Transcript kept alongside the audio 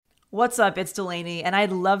What's up? It's Delaney, and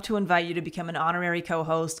I'd love to invite you to become an honorary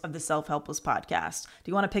co-host of the Self-Helpless podcast. Do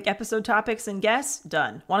you want to pick episode topics and guests?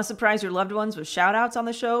 Done. Want to surprise your loved ones with shout-outs on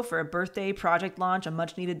the show for a birthday, project launch, a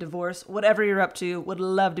much-needed divorce, whatever you're up to? Would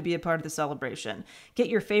love to be a part of the celebration. Get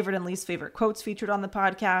your favorite and least favorite quotes featured on the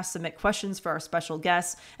podcast, submit questions for our special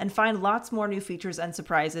guests, and find lots more new features and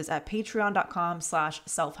surprises at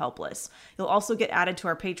patreon.com/selfhelpless. You'll also get added to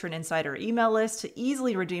our Patron Insider email list to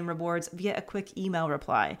easily redeem rewards via a quick email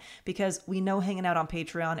reply, because we know hanging out on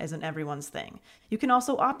Patreon isn't everyone's thing. You can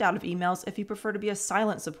also opt out of emails if you prefer to be a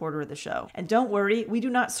silent supporter of the show. And don't worry, we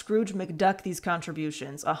do not Scrooge McDuck these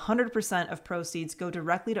contributions. 100% of proceeds go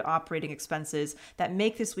directly to operating expenses that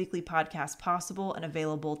make this weekly podcast possible and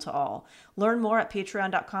available to all. Learn more at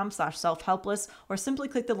patreon.com/selfhelpless or simply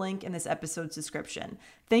click the link in this episode's description.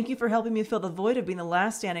 Thank you for helping me fill the void of being the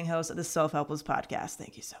last standing host of the Self-Helpless podcast.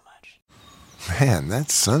 Thank you so much. Man,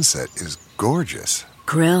 that sunset is gorgeous.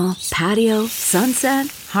 Grill, patio, sunset.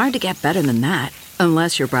 Hard to get better than that.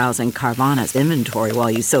 Unless you're browsing Carvana's inventory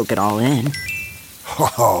while you soak it all in.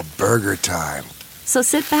 Oh, burger time. So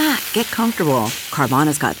sit back, get comfortable.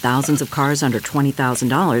 Carvana's got thousands of cars under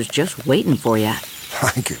 $20,000 just waiting for you.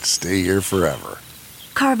 I could stay here forever.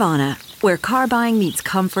 Carvana, where car buying meets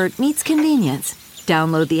comfort meets convenience.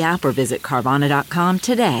 Download the app or visit Carvana.com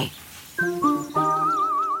today.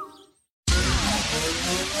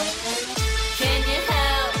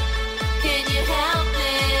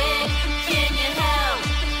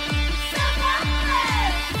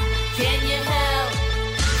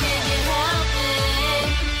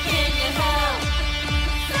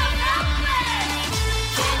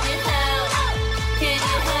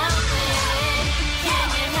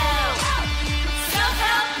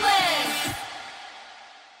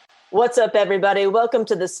 What's up, everybody? Welcome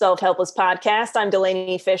to the Self-Helpless podcast. I'm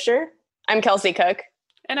Delaney Fisher. I'm Kelsey Cook.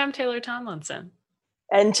 And I'm Taylor Tomlinson.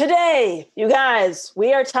 And today, you guys,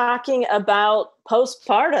 we are talking about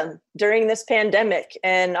postpartum during this pandemic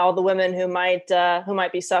and all the women who might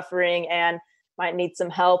be suffering and might need some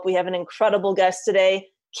help. We have an incredible guest today,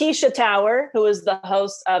 Keisha Tower, who is the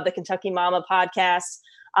host of the Kentucky Mama podcast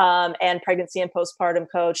and pregnancy and postpartum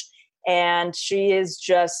coach. And she is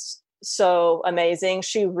just so amazing.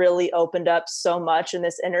 She really opened up so much in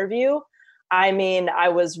this interview. I mean, I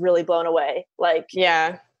was really blown away. Like you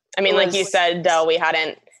said, Del, we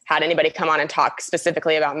hadn't had anybody come on and talk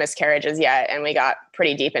specifically about miscarriages yet. And we got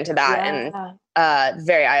pretty deep into that and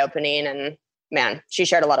very eye-opening. And man, she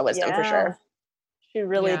shared a lot of wisdom for sure. She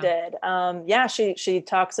really did. She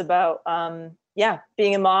talks about,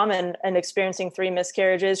 being a mom and experiencing 3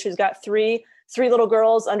 miscarriages. She's got three little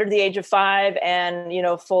girls under the age of 5 and,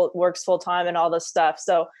 works full time and all this stuff.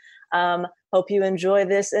 So hope you enjoy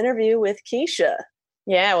this interview with Keisha.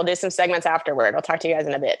 Yeah, we'll do some segments afterward. I'll talk to you guys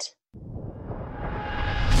in a bit.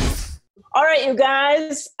 All right, you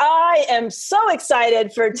guys, I am so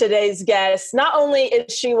excited for today's guest. Not only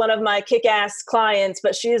is she one of my kick-ass clients,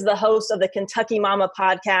 but she is the host of the Kentucky Mama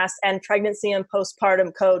podcast and pregnancy and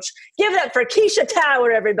postpartum coach. Give it up for Keisha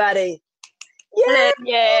Tower, everybody. Yay!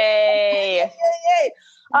 Yay!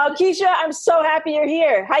 Keisha, I'm so happy you're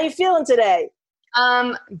here. How you feeling today?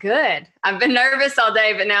 Good. I've been nervous all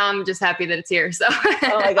day, but now I'm just happy that it's here. So,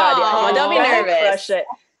 oh my God, yeah. Don't be nervous. Crush it.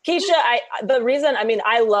 Keisha,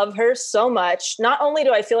 I love her so much. Not only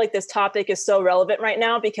do I feel like this topic is so relevant right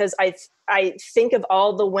now, because I think of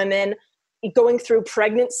all the women going through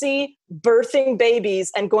pregnancy, birthing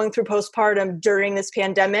babies, and going through postpartum during this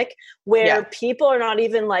pandemic, where people are not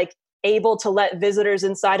even able to let visitors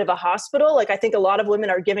inside of a hospital. I think a lot of women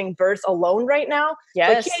are giving birth alone right now.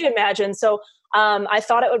 Yes. I can't imagine. So I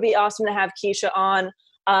thought it would be awesome to have Keisha on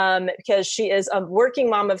because she is a working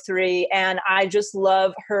mom of 3. And I just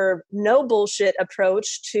love her no bullshit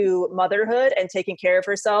approach to motherhood and taking care of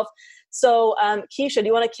herself. So Keisha, do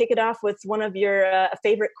you want to kick it off with one of your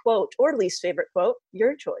favorite quote or least favorite quote?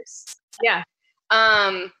 Your choice. Yeah.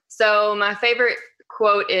 So my favorite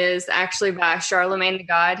quote is actually by Charlemagne the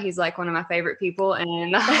God. He's one of my favorite people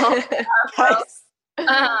in the whole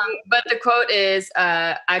but the quote is,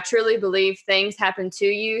 I truly believe things happen to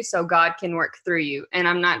you so God can work through you. And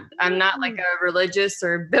I'm not like a religious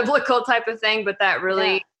or biblical type of thing, but that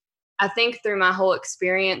really, I think through my whole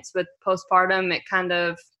experience with postpartum, it kind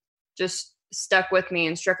of just stuck with me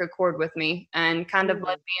and struck a chord with me and kind of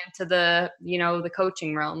led me into the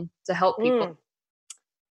coaching realm to help people.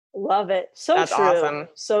 Love it. So That's true. Awesome.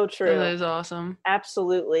 So true. That is awesome.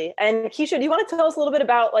 Absolutely. And Keisha, do you want to tell us a little bit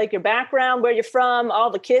about your background, where you're from, all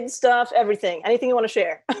the kids stuff, everything, anything you want to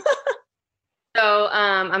share? So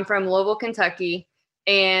I'm from Louisville, Kentucky,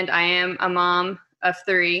 and I am a mom of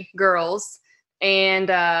 3 girls. And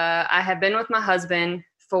I have been with my husband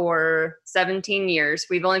for 17 years.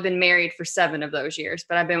 We've only been married for 7 of those years,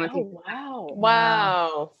 but I've been with you.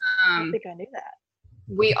 Wow. I don't think I knew that.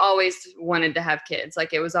 We always wanted to have kids.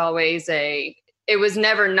 Like, it was always it was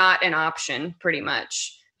never not an option, pretty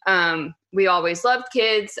much. We always loved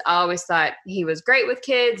kids. I always thought he was great with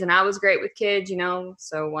kids and I was great with kids,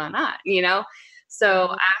 so why not,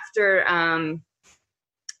 So after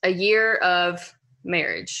a year of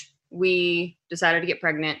marriage, we decided to get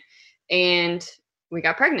pregnant, and we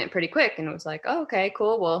got pregnant pretty quick, and it was like, oh, okay,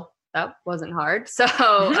 cool. Well, that wasn't hard. So,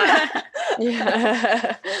 we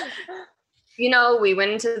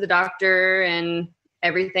went into the doctor and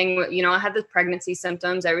everything, I had the pregnancy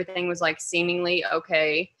symptoms. Everything was like seemingly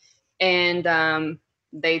okay. And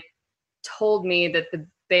they told me that the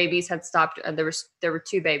babies had stopped. There were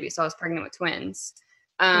 2 babies. So I was pregnant with twins.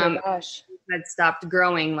 Oh my gosh. Had stopped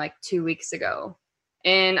growing like 2 weeks ago.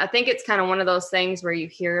 And I think it's kind of one of those things where you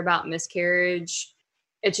hear about miscarriage.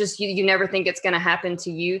 It's just, you never think it's going to happen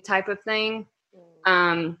to you type of thing.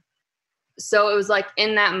 So it was like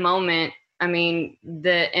in that moment, I mean,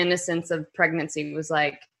 the innocence of pregnancy was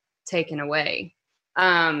like taken away.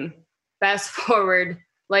 Fast forward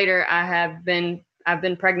later, I've been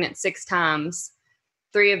pregnant 6 times.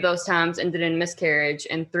 3 of those times ended in miscarriage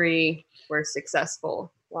and 3 were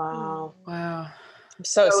successful. Wow. I'm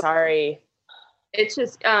so sorry. It's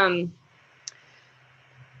just,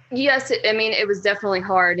 yes, it was definitely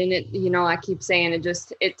hard. And I keep saying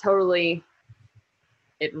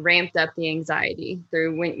it ramped up the anxiety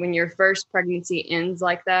through when your first pregnancy ends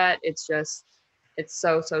like that. It's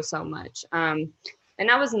so much. And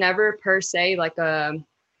I was never per se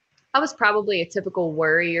I was probably a typical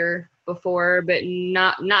worrier before, but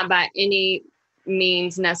not by any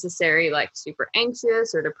means necessary, like super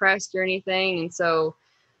anxious or depressed or anything. And so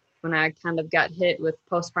when I kind of got hit with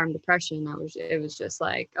postpartum depression, it was just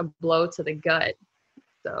like a blow to the gut.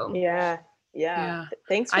 So yeah.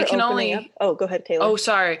 Thanks for opening up. Oh, go ahead, Taylor. Oh,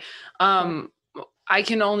 sorry. I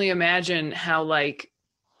can only imagine how I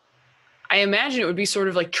imagine it would be sort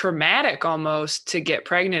of like traumatic almost to get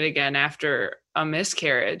pregnant again after a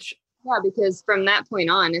miscarriage. Yeah, because from that point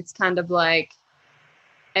on, it's kind of like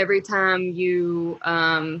every time you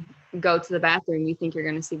go to the bathroom, you think you're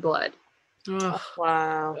going to see blood. Oh,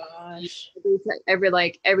 wow. Gosh.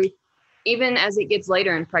 Every even as it gets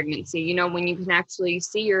later in pregnancy, when you can actually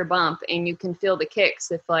see your bump and you can feel the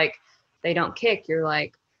kicks. If they don't kick, you're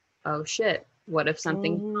like, oh shit, what if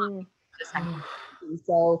something's wrong?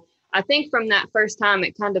 So I think from that first time,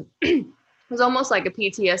 it kind of was almost like a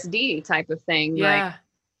PTSD type of thing. Yeah.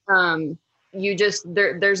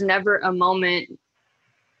 There's never a moment.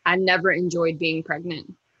 I never enjoyed being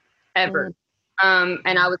pregnant ever.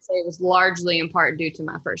 And I would say it was largely in part due to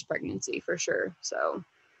my first pregnancy for sure. So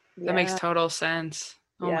that makes total sense.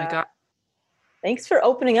 Oh my God. Thanks for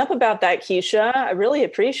opening up about that, Keisha. I really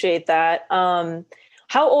appreciate that.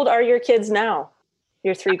 How old are your kids now?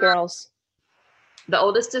 Your 3 girls? The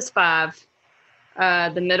oldest is 5.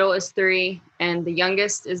 The middle is 3, and the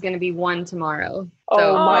youngest is going to be 1 tomorrow. So,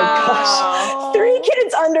 oh my gosh. 3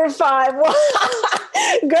 kids under 5.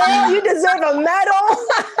 Girl, you deserve a medal.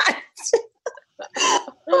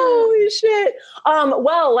 Holy shit.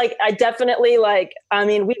 Well, I definitely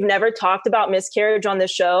we've never talked about miscarriage on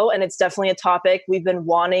this show, and it's definitely a topic we've been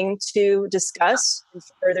wanting to discuss in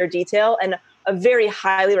further detail, and a very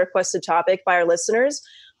highly requested topic by our listeners.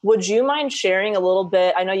 Would you mind sharing a little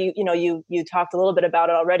bit? I know you talked a little bit about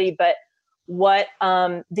it already, but what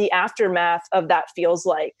the aftermath of that feels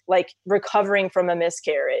like recovering from a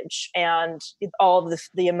miscarriage and all of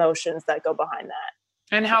the emotions that go behind that.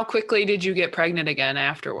 And how quickly did you get pregnant again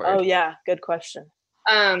afterward? Oh yeah, good question.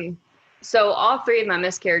 So all 3 of my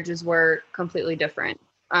miscarriages were completely different.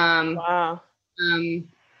 Wow.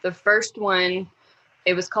 The first one,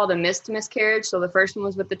 it was called a missed miscarriage. So the first one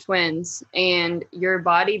was with the twins, and your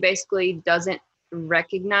body basically doesn't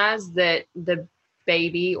recognize that the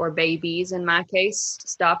baby or babies in my case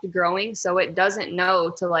stopped growing. So it doesn't know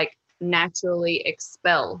to naturally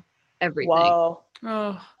expel everything. Whoa.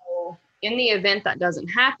 Oh. In the event that doesn't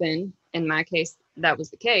happen, in my case, that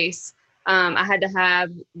was the case. I had to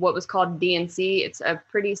have what was called DNC. It's a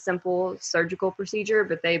pretty simple surgical procedure,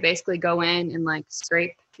 but they basically go in and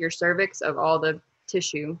scrape your cervix of all the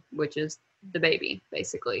tissue, which is the baby,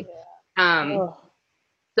 basically. Yeah.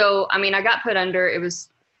 So, I got put under. It was,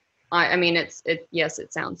 yes,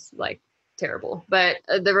 it sounds terrible, but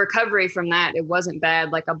the recovery from that, it wasn't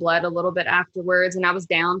bad. I bled a little bit afterwards, and I was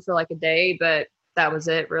down for a day, but that was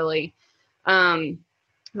it really.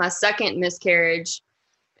 My second miscarriage,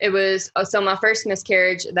 it was, so my first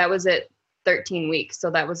miscarriage, that was at 13 weeks. So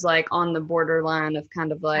that was like on the borderline of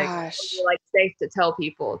kind of like, like safe to tell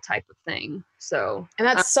people type of thing. So, and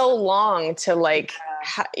that's so long to like,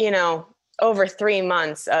 over 3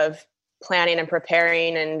 months of planning and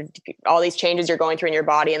preparing and all these changes you're going through in your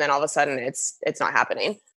body. And then all of a sudden it's not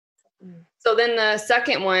happening. So then the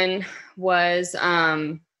second one was,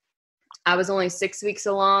 I was only 6 weeks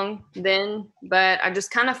along then, but I just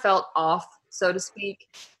kind of felt off, so to speak.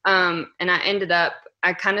 And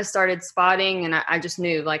I kind of started spotting, and I just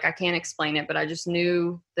knew, like, I can't explain it, but I just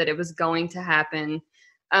knew that it was going to happen.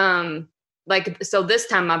 So this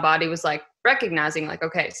time my body was like recognizing like,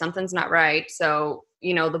 okay, something's not right. So,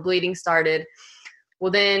 the bleeding started.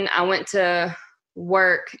 Well, then I went to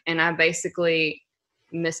work and I basically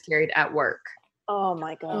miscarried at work. Oh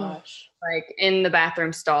my gosh. Like in the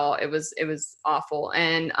bathroom stall. It was awful.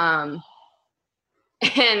 And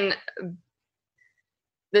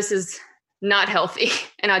this is not healthy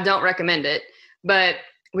and I don't recommend it, but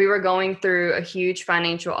we were going through a huge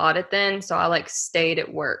financial audit then. So I like stayed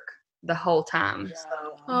at work the whole time.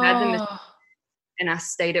 So I had and I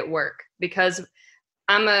stayed at work because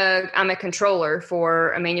I'm a controller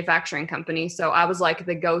for a manufacturing company. So I was like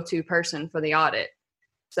the go-to person for the audit.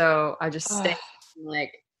 So I just stayed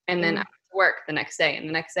and then I went to work the next day and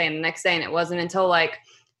the next day and the next day. And it wasn't until like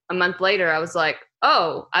a month later, I was like,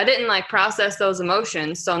 oh, I didn't like process those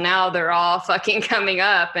emotions. So now they're all fucking coming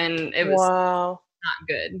up and it was not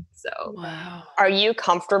good. So Are you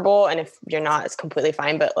comfortable? And if you're not, it's completely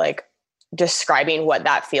fine. But like describing what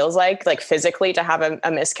that feels like physically to have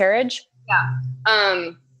a miscarriage.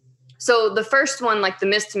 Yeah. So the first one, like the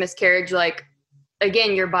miscarriage, like,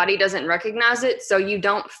 again, your body doesn't recognize it. So you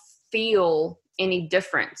don't feel any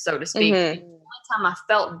different, so to speak. The only time I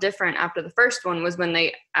felt different after the first one was when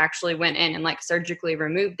they actually went in and like surgically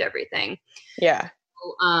removed everything. Yeah.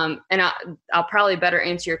 So, and I'll probably better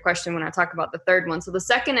answer your question when I talk about the third one. So the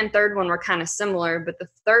second and third one were kind of similar, but the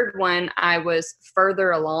third one, I was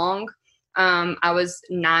further along. I was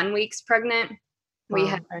 9 weeks pregnant. We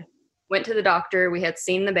went to the doctor. We had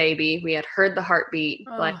seen the baby. We had heard the heartbeat.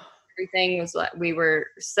 Like everything was like, we were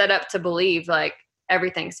set up to believe like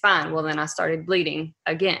everything's fine. Well, then I started bleeding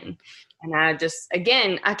again. And I just,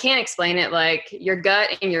 again, I can't explain it. Like your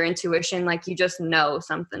gut and your intuition, like you just know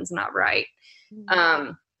something's not right.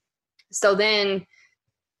 So then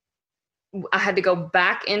I had to go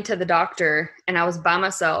back into the doctor and I was by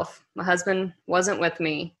myself. My husband wasn't with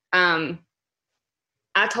me. I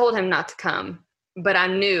told him not to come, but I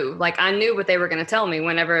knew what they were going to tell me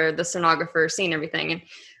whenever the sonographer seen everything.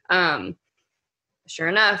 And, sure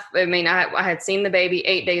enough, I mean, I had seen the baby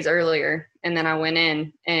 8 days earlier and then I went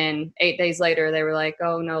in and 8 days later they were like,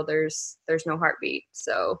 oh no, there's no heartbeat.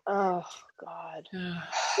 So, oh God.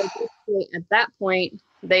 At that point,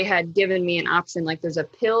 they had given me an option. Like there's a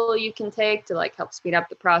pill you can take to like help speed up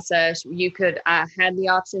the process. I had the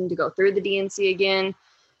option to go through the DNC again.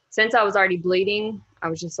 Since I was already bleeding, I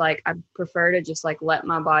was just like, I prefer to just like let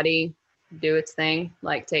my body do its thing,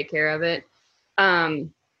 like take care of it.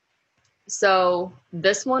 So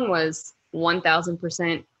this one was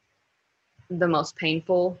 1000% the most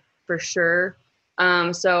painful for sure.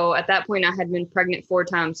 So at that point I had been pregnant 4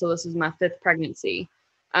 times. So this is my 5th pregnancy.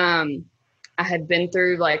 I had been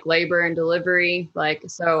through like labor and delivery. Like,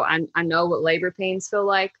 so I know what labor pains feel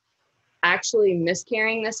like. Actually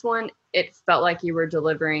miscarrying this one, it felt like you were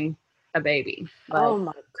delivering a baby. Like, oh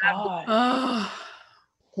my God.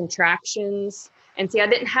 Contractions. And see, I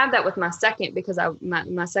didn't have that with my second because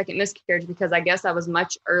my second miscarriage, because I guess I was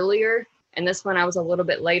much earlier and this one I was a little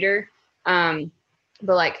bit later. But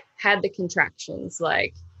like had the contractions,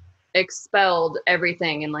 like expelled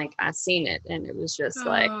everything. And like, I seen it and it was just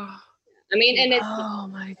like, I mean, and it's, oh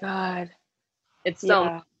my God. it's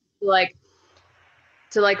so like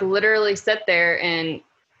to like literally sit there. And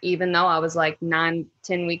even though I was like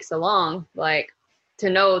 9-10 weeks along, like to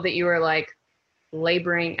know that you were like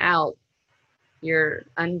laboring out your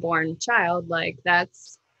unborn child, like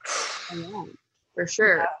that's for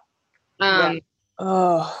sure. Third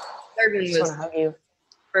one was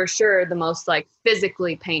for sure the most like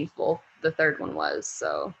physically painful. The third one was.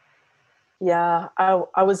 So yeah,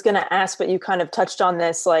 I was gonna ask, but you kind of touched on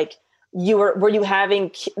this. Like, were you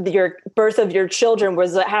having your birth of your children?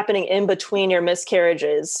 Was that happening in between your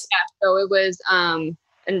miscarriages? Yeah. So it was, and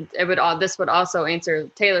this would also answer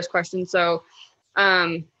Taylor's question. So,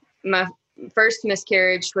 my first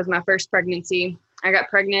miscarriage was my first pregnancy. I got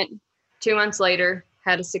pregnant 2 months later,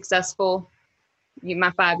 had a successful, my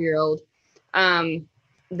 5-year-old.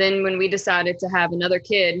 Then when we decided to have another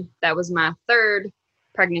kid, that was my 3rd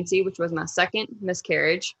pregnancy, which was my 2nd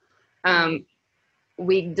miscarriage.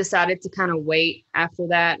 we decided to kind of wait after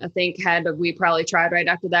that. I think had we probably tried right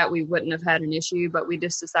after that, we wouldn't have had an issue, but we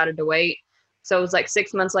just decided to wait. So it was like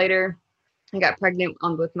 6 months later, I got pregnant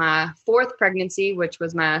with my 4th pregnancy, which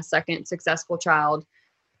was my 2nd successful child.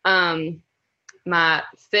 My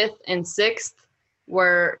 5th and 6th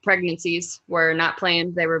pregnancies were not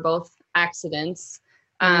planned. They were both accidents.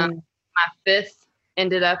 My 5th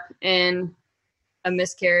ended up in a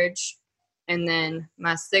miscarriage. And then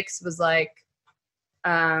my 6th was like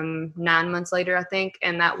 9 months later, I think.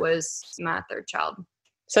 And that was my 3rd child.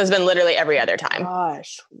 So it's been literally every other time.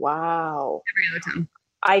 Gosh, wow. Every other time.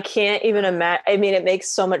 I can't even imagine. I mean, it makes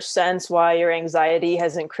so much sense why your anxiety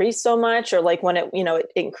has increased so much, or like when it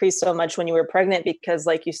increased so much when you were pregnant, because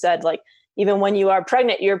like you said, like even when you are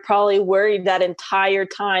pregnant, you're probably worried that entire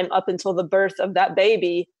time up until the birth of that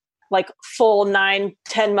baby, like full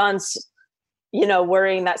 9-10 months,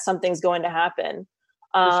 worrying that something's going to happen.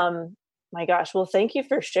 My gosh. Well, thank you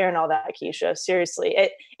for sharing all that, Keisha. Seriously,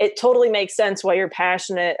 it totally makes sense why you're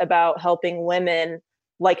passionate about helping women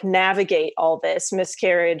like navigate all this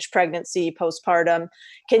miscarriage, pregnancy, postpartum.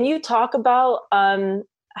 Can you talk about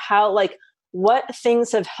how, like, what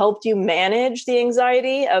things have helped you manage the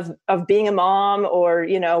anxiety of being a mom, or,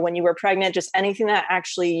 when you were pregnant, just anything that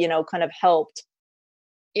actually, kind of helped?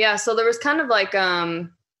 Yeah. So there was kind of like,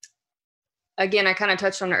 again, I kind of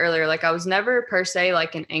touched on it earlier. Like I was never per se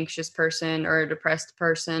like an anxious person or a depressed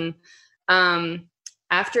person.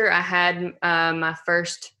 After I had my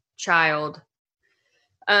first child,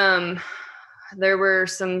 there were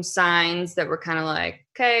some signs that were kind of like,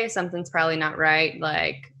 okay, something's probably not right,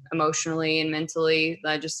 like emotionally and mentally.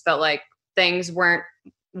 I just felt like things weren't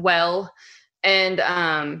well. And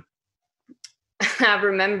I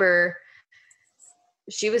remember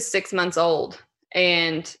she was 6 months old,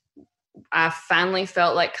 and I finally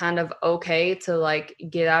felt like kind of okay to like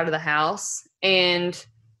get out of the house. And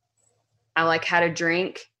I like had a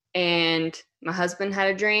drink, and my husband had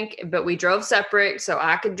a drink, but we drove separate so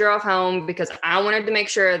I could drive home because I wanted to make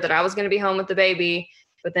sure that I was going to be home with the baby.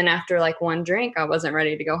 But then after like one drink, I wasn't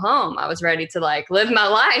ready to go home. I was ready to like live my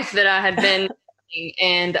life that I had been.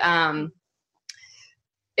 And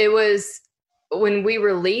it was when we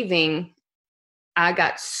were leaving, I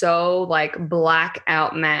got so like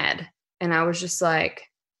blackout mad. And I was just like,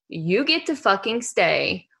 you get to fucking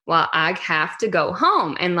stay while I have to go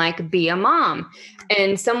home and like be a mom.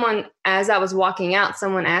 And someone, as I was walking out,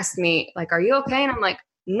 someone asked me like, are you okay? And I'm like,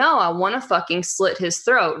 no, I want to fucking slit his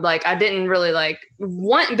throat. Like I didn't really like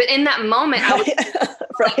want, but in that moment, I was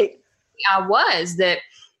right. I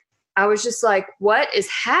was just like, what is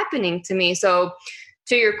happening to me? So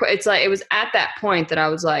to your, it's like, it was at that point that I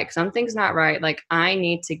was like, something's not right. Like I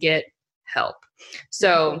need to get help.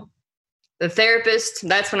 So the therapist,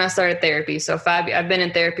 that's when I started therapy. So I've been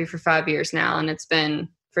in therapy for 5 years now, and it's been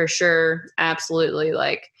for sure, absolutely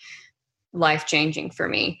like life-changing for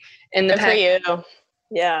me. And the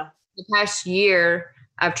past year,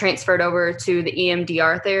 I've transferred over to the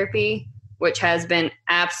EMDR therapy, which has been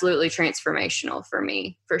absolutely transformational for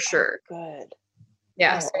me, for sure. Good.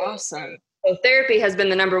 Yeah. Oh, awesome. So therapy has been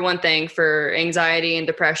the number one thing for anxiety and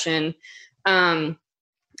depression. I'm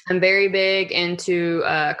very big into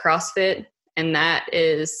CrossFit, and that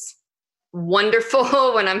is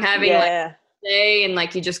wonderful when I'm having like a day and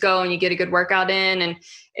like you just go and you get a good workout in, and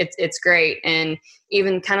it's great. And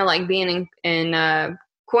even kind of like being in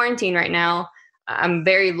quarantine right now, I'm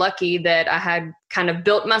very lucky that I had kind of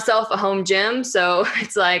built myself a home gym. So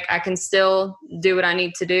it's like I can still do what I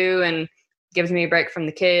need to do, and gives me a break from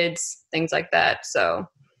the kids, things like that. So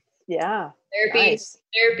yeah, therapy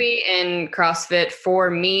and CrossFit for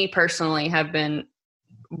me personally have done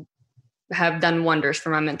wonders for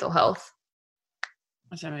my mental health.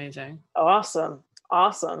 That's amazing. Awesome.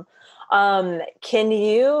 Can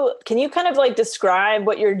you kind of like describe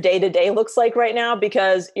what your day-to-day looks like right now?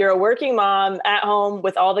 Because you're a working mom at home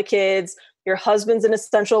with all the kids, your husband's an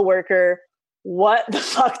essential worker. What the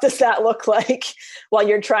fuck does that look like while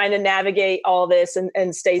you're trying to navigate all this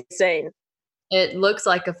and stay sane? It looks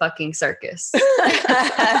like a fucking circus.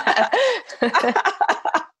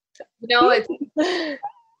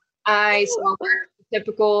 I still work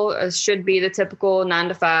should be the typical 9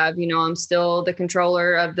 to 5. I'm still the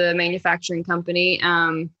controller of the manufacturing company.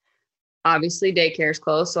 Obviously daycare is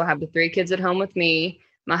closed, so I have the 3 kids at home with me.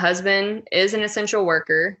 My husband is an essential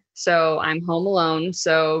worker, so I'm home alone.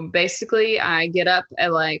 So basically I get up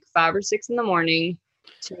at like 5 or 6 in the morning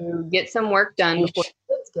to get some work done before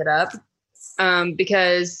the kids get up.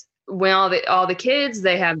 Because when all the kids,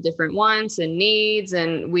 they have different wants and needs,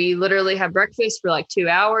 and we literally have breakfast for like 2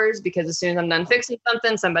 hours, because as soon as I'm done fixing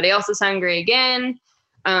something, somebody else is hungry again.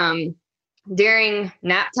 during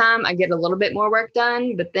nap time, I get a little bit more work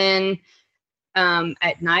done, but then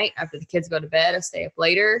at night after the kids go to bed, I stay up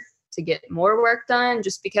later to get more work done,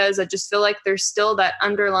 just because I just feel like there's still that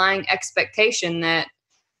underlying expectation that,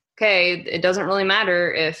 okay, it doesn't really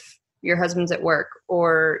matter if your husband's at work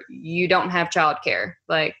or you don't have childcare.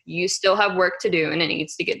 Like, you still have work to do and it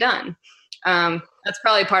needs to get done. That's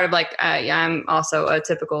probably part of like, I'm also a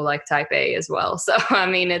typical like type A as well. So, I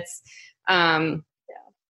mean, it's, I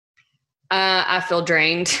feel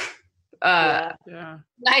drained,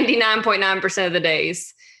 99.9% of the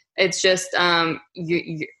days. It's just,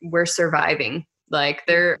 we're surviving. Like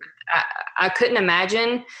I couldn't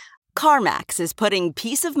imagine. CarMax is putting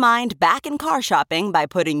peace of mind back in car shopping by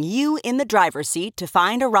putting you in the driver's seat to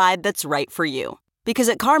find a ride that's right for you. Because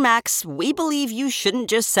at CarMax, we believe you shouldn't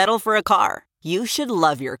just settle for a car. You should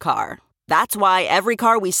love your car. That's why every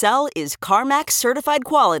car we sell is CarMax certified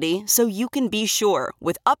quality, so you can be sure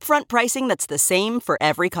with upfront pricing that's the same for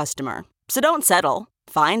every customer. So don't settle.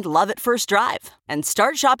 Find love at first drive and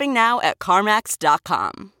start shopping now at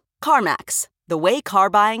CarMax.com. CarMax, the way car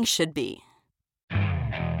buying should be.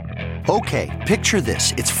 Okay, picture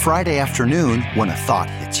this. It's Friday afternoon when a thought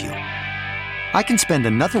hits you. I can spend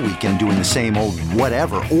another weekend doing the same old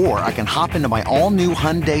whatever, or I can hop into my all-new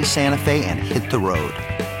Hyundai Santa Fe and hit the road.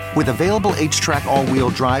 With available H-Track all-wheel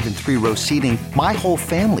drive and 3-row seating, my whole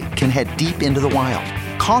family can head deep into the wild.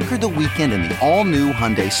 Conquer the weekend in the all-new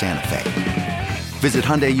Hyundai Santa Fe. Visit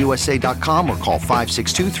HyundaiUSA.com or call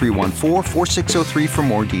 562-314-4603 for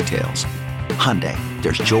more details. Hyundai,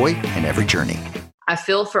 there's joy in every journey. I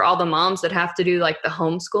feel for all the moms that have to do like the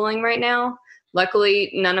homeschooling right now. Luckily,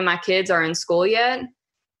 none of my kids are in school yet.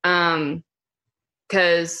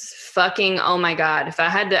 Cause fucking, oh my God, if I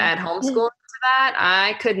had to add homeschooling to that,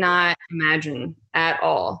 I could not imagine at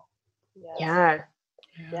all. Yeah.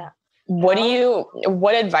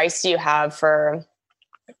 What advice do you have for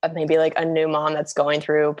maybe like a new mom that's going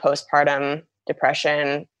through postpartum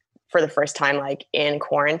depression for the first time, like in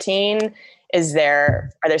quarantine? Are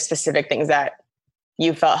there specific things that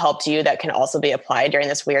you felt helped you that can also be applied during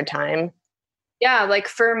this weird time? Yeah. Like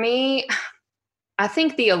for me, I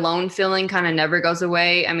think the alone feeling kind of never goes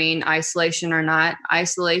away. I mean, isolation or not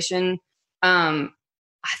isolation. I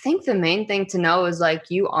think the main thing to know is like,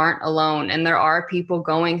 you aren't alone and there are people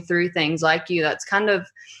going through things like you. That's kind of,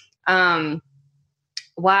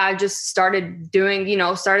 why I just started doing,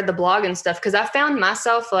 started the blog and stuff. Cause I found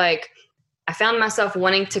myself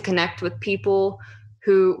wanting to connect with people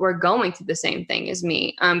who were going through the same thing as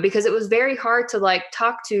me. Because it was very hard to like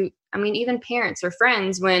talk to, even parents or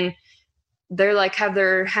friends when they're like, have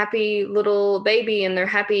their happy little baby and their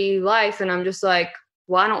happy life. And I'm just like,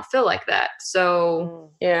 well, I don't feel like that.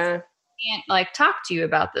 So yeah, I can't like talk to you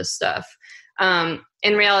about this stuff. In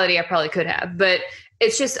reality, I probably could have, but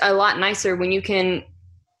it's just a lot nicer when you can,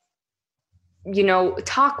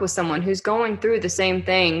 talk with someone who's going through the same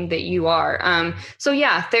thing that you are. So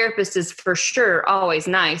yeah, therapist is for sure always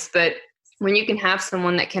nice, but when you can have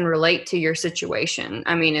someone that can relate to your situation,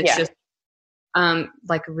 it's just,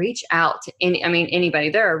 like reach out to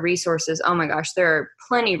anybody. There are resources. Oh my gosh, there are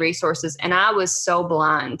plenty of resources. And I was so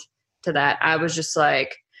blind to that. I was just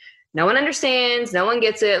like, no one understands, no one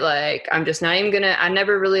gets it. Like, I'm just not even I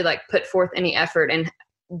never really like put forth any effort. And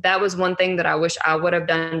that was one thing that I wish I would have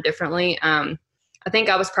done differently. I think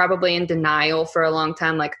I was probably in denial for a long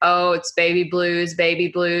time. Like, oh, it's baby blues.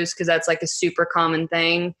 Cause that's like a super common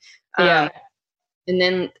thing. And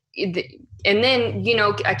then,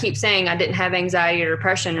 I keep saying I didn't have anxiety or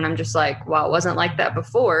depression. And I'm just like, well, it wasn't like that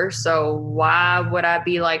before. So why would I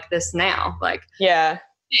be like this now? Like,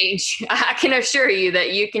 change. I can assure you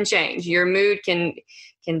that you can change. Your mood can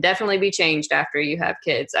definitely be changed after you have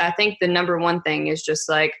kids. I think the number one thing is just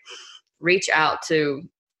like reach out to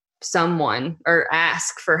someone or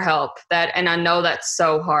ask for help. And I know that's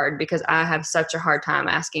so hard because I have such a hard time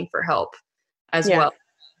asking for help as well.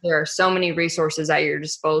 There are so many resources at your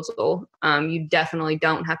disposal. You definitely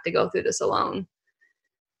don't have to go through this alone.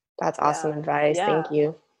 That's awesome advice. Yeah. Thank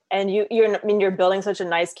you. And you're building such a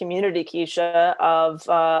nice community, Keisha,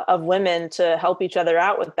 of women to help each other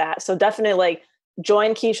out with that. So definitely like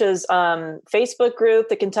join Keisha's Facebook group,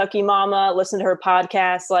 the Kentucky Mama, listen to her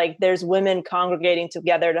podcast. Like there's women congregating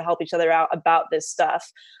together to help each other out about this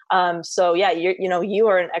stuff. So yeah, you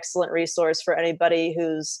are an excellent resource for anybody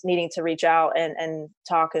who's needing to reach out and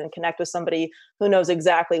talk and connect with somebody who knows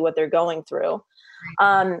exactly what they're going through.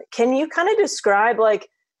 Can you kind of describe like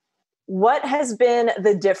what has been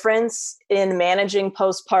the difference in managing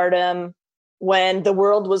postpartum when the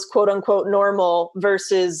world was quote unquote normal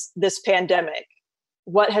versus this pandemic?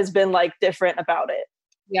 What has been like different about it?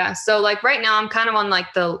 Yeah. So like right now I'm kind of on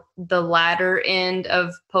like the latter end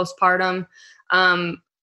of postpartum.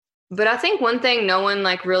 But I think one thing no one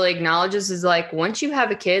like really acknowledges is like once you have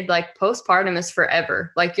a kid, like postpartum is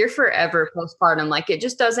forever. Like you're forever postpartum. Like it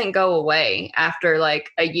just doesn't go away after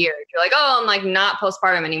like a year. You're like, oh, I'm like not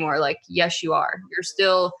postpartum anymore. Like, yes, you are.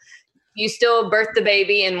 You still birth the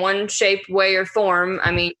baby in one shape, way, or form.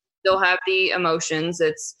 I mean, you still have the emotions.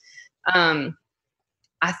 It's I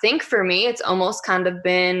think for me, it's almost kind of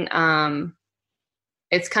been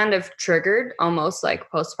it's kind of triggered almost like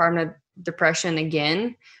postpartum depression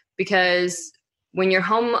again. Because when you're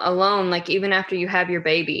home alone, like even after you have your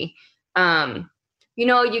baby,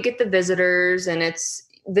 you get the visitors and it's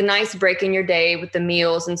the nice break in your day with the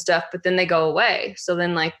meals and stuff, but then they go away. So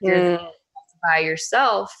then like you're by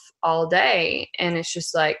yourself all day and it's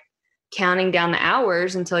just like counting down the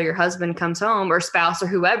hours until your husband comes home or spouse or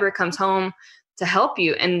whoever comes home to help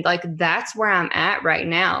you. And like, that's where I'm at right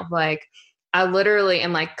now. Like, I literally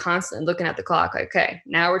am like constantly looking at the clock. Like, okay,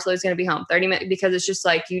 now we're going to be home 30 minutes because it's just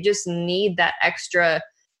like, you just need that extra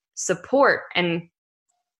support. And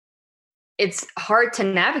it's hard to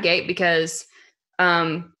navigate because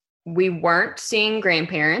we weren't seeing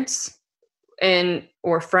grandparents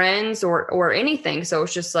or friends or anything. So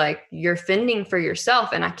it's just like, you're fending for yourself.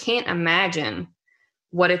 And I can't imagine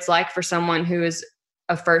what it's like for someone who is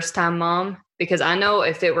a first-time mom, because I know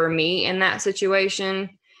if it were me in that situation,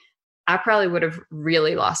 I probably would have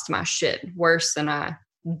really lost my shit worse than I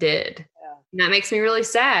did. Yeah. And that makes me really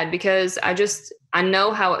sad because I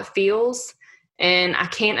know how it feels. And I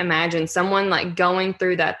can't imagine someone like going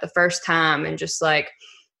through that the first time and just like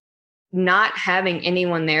not having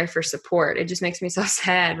anyone there for support. It just makes me so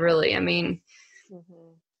sad, really. I mean,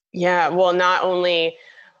 yeah, well, not only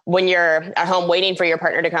when you're at home waiting for your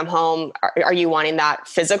partner to come home, are you wanting that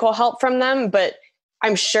physical help from them? But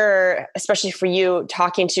I'm sure, especially for you,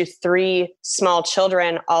 talking to 3 small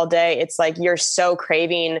children all day, it's like you're so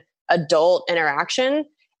craving adult interaction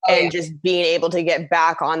just being able to get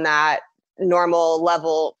back on that normal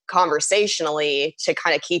level conversationally to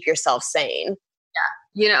kind of keep yourself sane.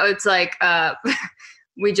 Yeah. It's like,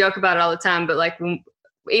 we joke about it all the time, but like when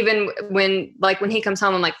he comes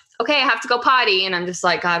home, I'm like, okay, I have to go potty. And I'm just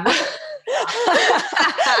like, God,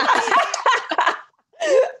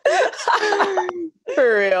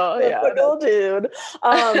 for real. Yeah. Typical dude.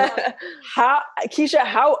 Keisha,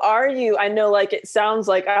 how are you? I know like, it sounds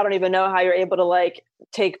like, I don't even know how you're able to like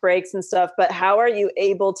take breaks and stuff, but how are you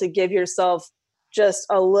able to give yourself just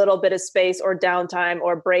a little bit of space or downtime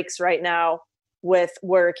or breaks right now with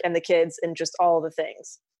work and the kids and just all the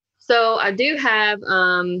things? So I do have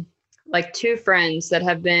like 2 friends that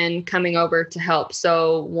have been coming over to help.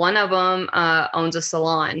 So one of them owns a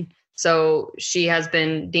salon. So she has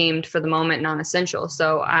been deemed for the moment non-essential.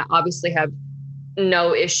 So I obviously have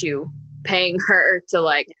no issue paying her to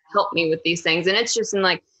like help me with these things. And it's just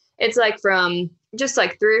it's like from just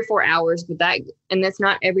like 3 or 4 hours, and that's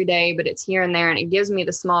not every day, but it's here and there. And it gives me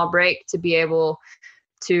the small break to be able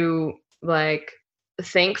to like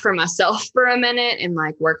think for myself for a minute and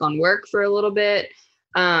like work on work for a little bit.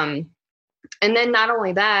 And then not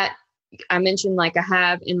only that, I mentioned like I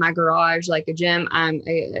have in my garage like a gym. I'm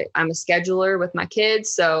a scheduler with my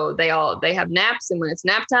kids, so they have naps, and when it's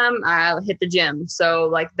nap time, I hit the gym. So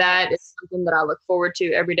like that is something that I look forward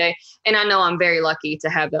to every day, and I know I'm very lucky to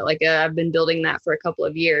have that. Like I've been building that for a couple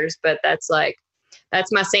of years, but that's my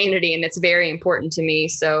sanity, and it's very important to me.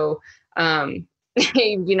 So my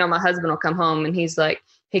husband will come home and he's like,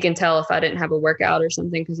 he can tell if I didn't have a workout or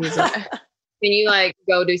something because he's like, can you like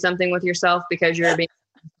go do something with yourself because you're being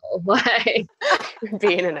like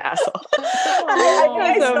being an asshole.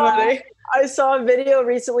 I saw a video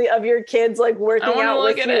recently of your kids like working out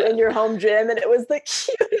with you in your home gym, and it was the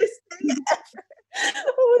cutest thing ever.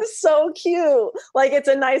 It was so cute. Like it's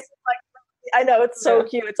a nice I know it's so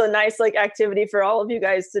cute. It's a nice like activity for all of you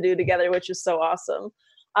guys to do together, which is so awesome.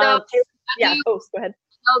 Go ahead. I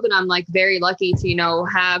know that I'm like very lucky to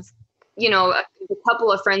have a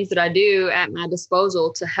couple of friends that I do at my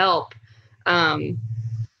disposal to help.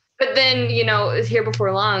 But then, here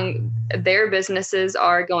before long, their businesses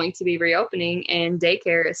are going to be reopening and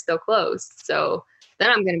daycare is still closed. So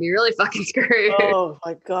then I'm going to be really fucking screwed. Oh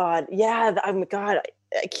my God. Yeah. I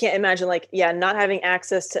can't imagine not having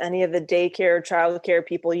access to any of the daycare, childcare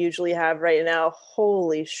people usually have right now.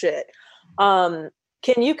 Holy shit. Can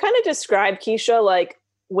you kind of describe, Keisha, like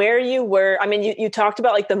where you were? I mean, you talked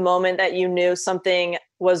about like the moment that you knew something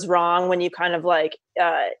was wrong when you kind of like,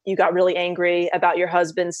 you got really angry about your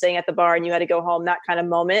husband staying at the bar and you had to go home, that kind of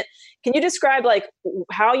moment. Can you describe like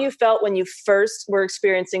how you felt when you first were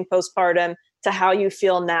experiencing postpartum to how you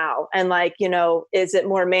feel now? And like, you know, is it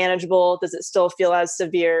more manageable? Does it still feel as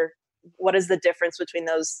severe? What is the difference between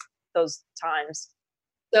those times?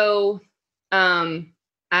 So, I've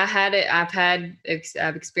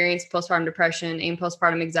experienced postpartum depression and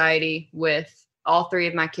postpartum anxiety with all three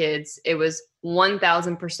of my kids. It was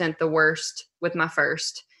 1000% the worst with my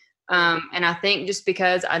first. And I think just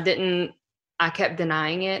because I kept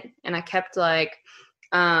denying it, and I kept like,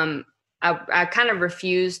 I kind of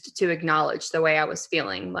refused to acknowledge the way I was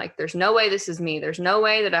feeling. Like, there's no way this is me. There's no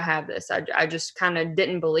way that I have this. I just kind of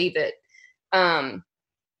didn't believe it. And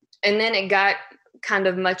then it got kind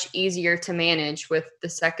of much easier to manage with the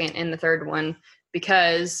second and the third one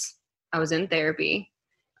because I was in therapy.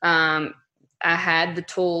 I had the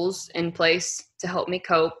tools in place to help me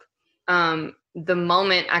cope. The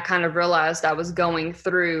moment I kind of realized I was going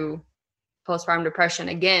through postpartum depression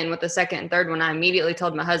again with the second and third one, I immediately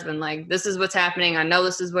told my husband, like, this is what's happening. I know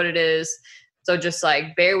this is what it is. So just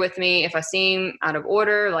like, bear with me. If I seem out of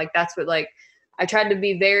order, like, that's what, like, I tried to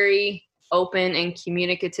be very open and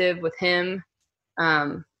communicative with him.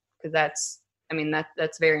 Cause that's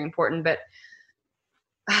very important. But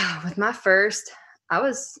with my first, I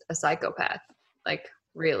was a psychopath, like,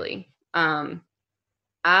 really.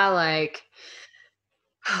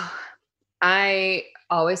 I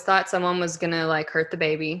always thought someone was gonna like hurt the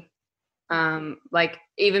baby. Like,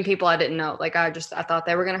 even people I didn't know, like, I thought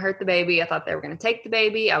they were gonna hurt the baby. I thought they were gonna take the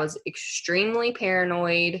baby. I was extremely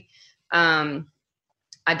paranoid. I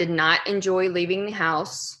did not enjoy leaving the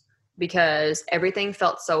house because everything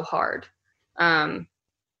felt so hard.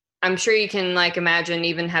 I'm sure you can like imagine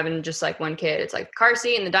even having just like one kid, it's like car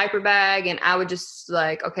seat and the diaper bag. And I would just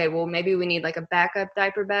like, okay, well, maybe we need like a backup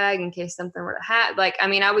diaper bag in case something were to happen. Like, I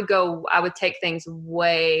mean, I would take things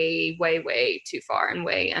way, way, way too far and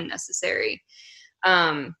way unnecessary.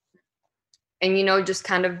 And, you know, just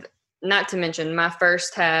kind of, not to mention my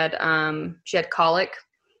first had, she had colic.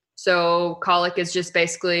 So colic is just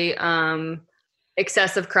basically,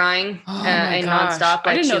 excessive crying and nonstop. Like,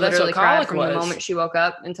 I didn't know she that's literally what cried colic from was. the moment she woke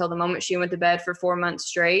up until the moment she went to bed for 4 months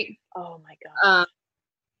straight. Oh my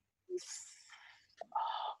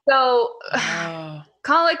God.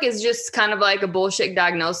 Colic is just kind of like a bullshit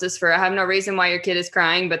diagnosis for, I have no reason why your kid is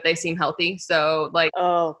crying, but they seem healthy. So like,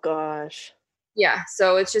 oh gosh. Yeah.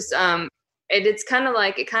 So it's just, it's kind of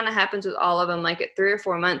like, it kind of happens with all of them. Like at 3 or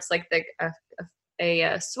 4 months, like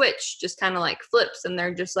a switch just kind of like flips and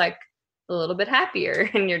they're just like a little bit happier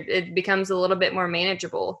and it becomes a little bit more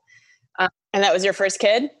manageable. And that was your first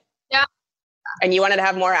kid? Yeah. And you wanted to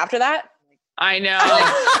have more after that? I know.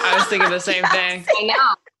 I was thinking the same thing. I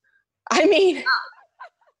know. I mean,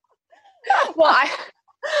 well,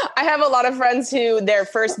 I have a lot of friends who their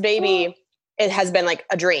first baby, it has been like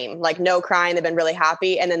a dream, like no crying. They've been really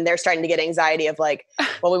happy. And then they're starting to get anxiety of like,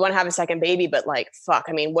 well, we want to have a second baby, but like, fuck,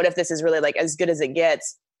 I mean, what if this is really like as good as it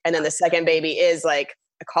gets? And then the second baby is like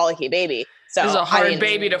a colicky baby. So this is a hard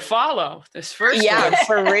baby to follow. This first one.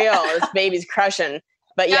 For real. This baby's crushing.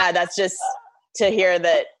 But yeah, that's just to hear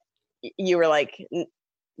that you were like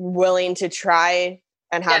willing to try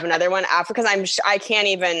and have another one after, because I can't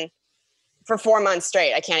even, for 4 months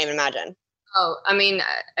straight, I can't even imagine. Oh, I mean,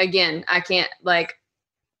 again, I can't, like,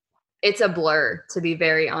 it's a blur, to be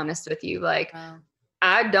very honest with you. Like,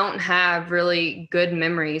 I don't have really good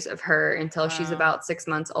memories of her until she's about 6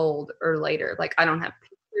 months old or later. Like, I don't have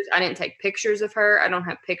pictures. I didn't take pictures of her. I don't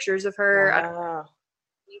have pictures of her. I don't have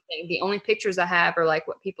anything. The only pictures I have are like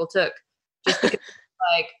what people took, just because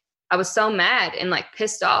like I was so mad and like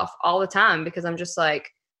pissed off all the time because I'm just like,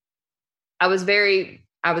 I was very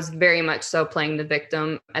much so playing the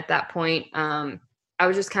victim at that point. I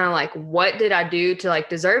was just kind of like, what did I do to like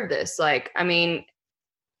deserve this? Like, I mean,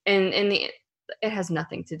 it has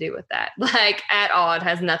nothing to do with that, like at all. It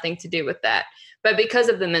has nothing to do with that. But because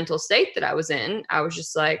of the mental state that I was in, I was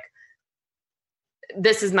just like,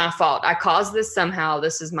 this is my fault. I caused this somehow.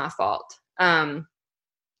 This is my fault. And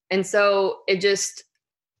so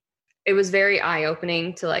it was very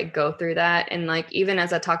eye-opening to like go through that. And like, even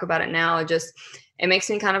as I talk about it now, it makes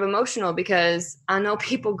me kind of emotional because I know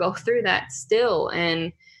people go through that still.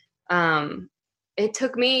 And it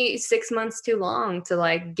took me 6 months too long to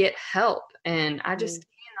like get help. And I just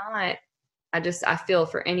cannot, I feel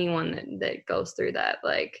for anyone that goes through that,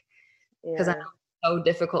 like, because I know it's so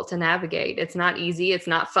difficult to navigate. It's not easy. It's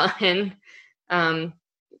not fun.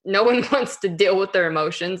 No one wants to deal with their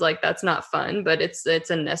emotions. Like, that's not fun, but it's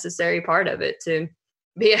a necessary part of it to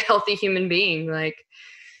be a healthy human being. Like,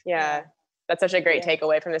 yeah, that's such a great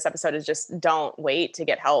takeaway from this episode is just don't wait to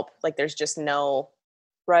get help. Like, there's just no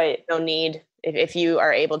need. If you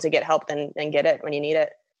are able to get help, then get it when you need it.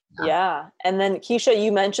 Yeah. And then Keisha,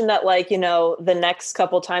 you mentioned that the next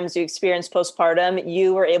couple times you experienced postpartum,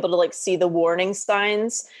 you were able to see the warning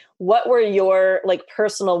signs. What were your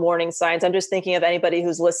personal warning signs? I'm just thinking of anybody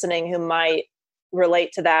who's listening who might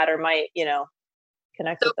relate to that or might,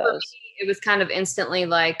 connect with those. For me, it was kind of instantly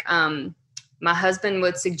my husband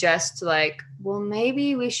would suggest well,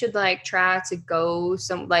 maybe we should try to go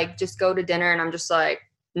just go to dinner. And I'm just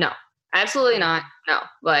no, absolutely not. No,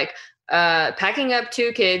 packing up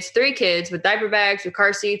 2 kids, 3 kids with diaper bags, with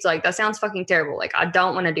car seats, that sounds fucking terrible. I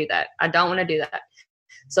don't want to do that. I don't want to do that.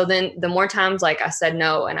 So then the more times I said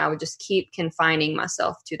no, and I would just keep confining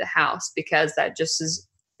myself to the house because it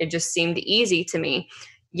just seemed easy to me.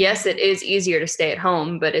 Yes, it is easier to stay at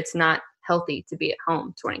home, but it's not healthy to be at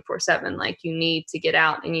home 24/7. You need to get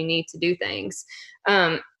out and you need to do things.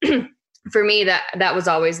 For me, that was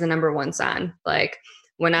always the number one sign.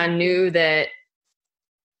 When I knew that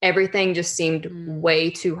everything just seemed way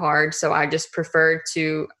too hard. So I just preferred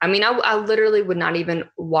I literally would not even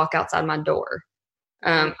walk outside my door.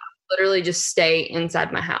 Literally just stay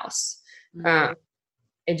inside my house.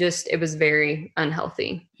 It was very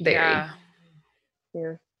unhealthy. Very. Yeah.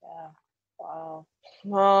 Wow.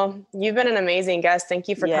 Well, you've been an amazing guest. Thank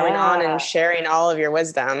you for coming on and sharing all of your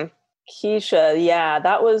wisdom. Keisha,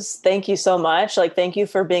 thank you so much. Thank you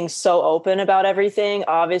for being so open about everything.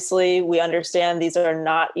 Obviously, we understand these are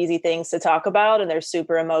not easy things to talk about and they're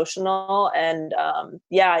super emotional. And I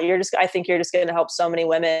think you're just going to help so many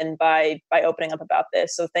women by opening up about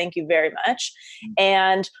this. So thank you very much.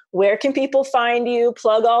 And where can people find you?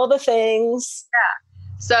 Plug all the things. Yeah.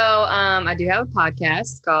 So I do have a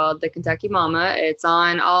podcast called The Kentucky Mama. It's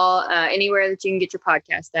on anywhere that you can get your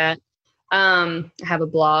podcast at. I have a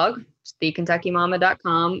blog,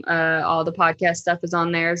 thekentukymama.com. All the podcast stuff is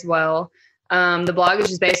on there as well. The blog is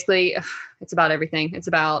just basically, it's about everything. It's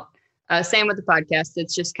about, same with the podcast.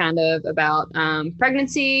 It's just kind of about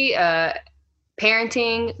pregnancy,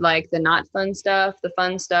 parenting, the not fun stuff, the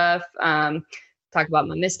fun stuff. Talk about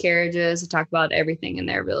my miscarriages. I talk about everything in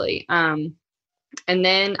there really. And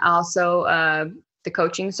then also the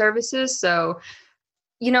coaching services. So,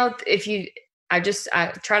 I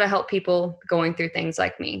try to help people going through things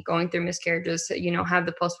like me, going through miscarriages, have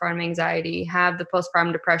the postpartum anxiety, have the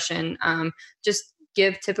postpartum depression, just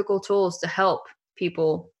give typical tools to help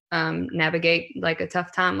people navigate a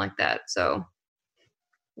tough time like that. So.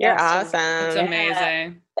 You're awesome. It's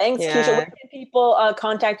amazing. Thanks, Keisha. Where can people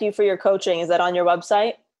contact you for your coaching? Is that on your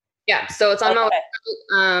website? Yeah. So it's on my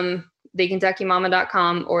website,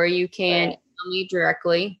 thekentukymama.com, or you can email me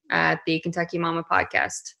directly at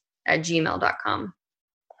thekentukymamapodcast@gmail.com.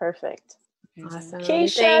 Perfect. Awesome.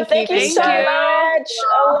 Keisha, thank you so much. I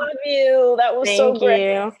love you. That was so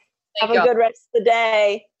great. Have a good rest of the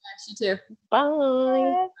day. Yes, you too.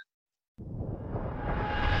 Bye.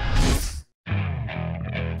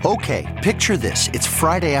 Okay, picture this. It's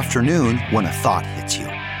Friday afternoon when a thought hits you.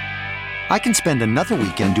 I can spend another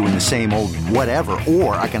weekend doing the same old whatever,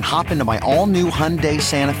 or I can hop into my all-new Hyundai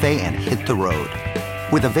Santa Fe and hit the road.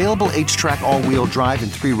 With available H-Track all-wheel drive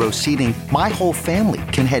and 3-row seating, my whole family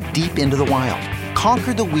can head deep into the wild.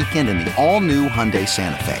 Conquer the weekend in the all-new Hyundai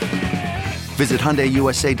Santa Fe. Visit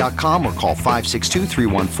HyundaiUSA.com or call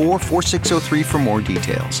 562-314-4603 for more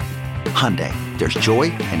details. Hyundai, there's joy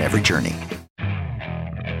in every journey.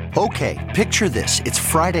 Okay, picture this. It's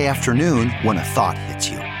Friday afternoon when a thought hits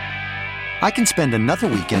you. I can spend another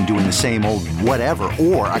weekend doing the same old whatever,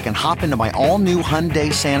 or I can hop into my all-new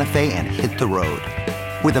Hyundai Santa Fe and hit the road.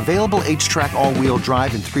 With available H-Track all-wheel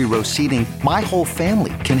drive and 3-row seating, my whole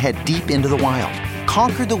family can head deep into the wild.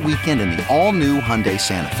 Conquer the weekend in the all-new Hyundai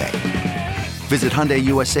Santa Fe. Visit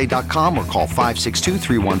HyundaiUSA.com or call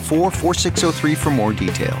 562-314-4603 for more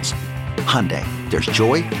details. Hyundai, there's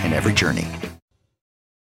joy in every journey.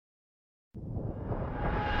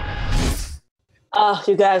 Oh,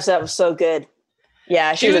 you guys, that was so good.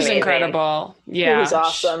 Yeah, she was incredible. Yeah. She was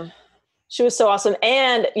awesome. She was so awesome.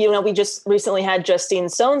 And, we just recently had Justine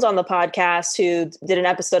Sones on the podcast who did an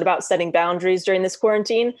episode about setting boundaries during this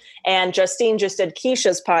quarantine. And Justine just did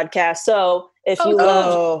Keisha's podcast. So if you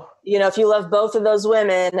love both of those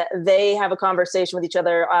women, they have a conversation with each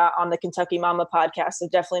other on the Kentucky Mama podcast. So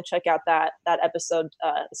definitely check out that episode,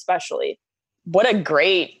 especially. What a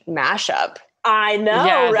great mashup. I know,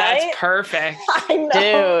 yeah, right? That's perfect. I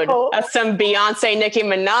know. Dude, that's some Beyonce, Nicki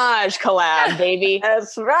Minaj collab, baby.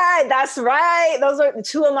 That's right. Those are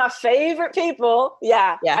two of my favorite people.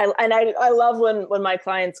 Yeah. I love when my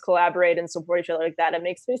clients collaborate and support each other like that. It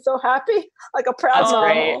makes me so happy. Like a proud mom.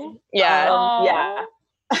 Great. Yeah. Yeah.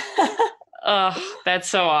 Oh, that's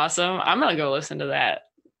so awesome. I'm going to go listen to that.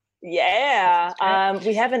 Yeah.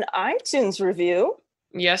 We have an iTunes review.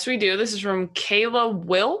 Yes, we do. This is from Kayla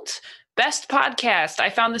Wilt. Best podcast. I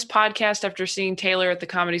found this podcast after seeing Taylor at the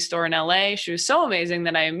Comedy Store in LA. She was so amazing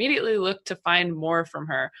that I immediately looked to find more from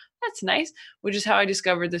her. That's nice, which is how I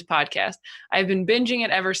discovered this podcast. I've been binging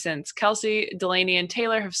it ever since. Kelsey, Delaney, and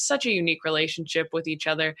Taylor have such a unique relationship with each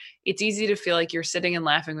other. It's easy to feel like you're sitting and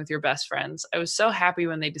laughing with your best friends. I was so happy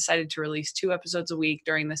when they decided to release 2 episodes a week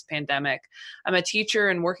during this pandemic. I'm a teacher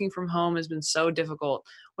and working from home has been so difficult.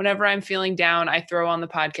 Whenever I'm feeling down, I throw on the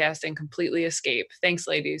podcast and completely escape. Thanks,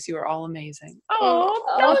 ladies. You are all amazing.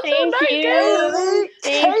 Oh, thank you.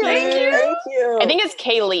 Thank you. I think it's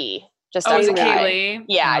Kaylee. Just is it Kaylee?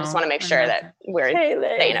 Yeah, I just want to make sure that we're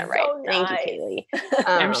saying it right. So nice. Thank you, Kaylee.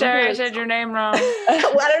 I'm sorry I said your name wrong.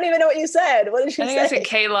 Well, I don't even know what you said. What did you say? I think I said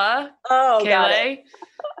Kayla. Oh, got it.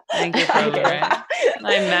 I think you're probably right. I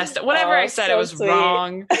messed up. Whatever I said, it was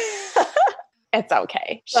wrong. It's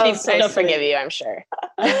okay. She'll forgive you, I'm sure.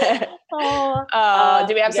 Do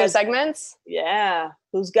we have some segments? Yeah.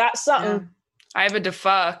 Who's got something? I have a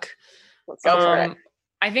defuck. Let's go for it.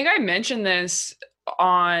 I think I mentioned this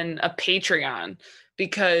on a Patreon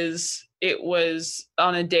because it was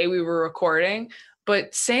on a day we were recording,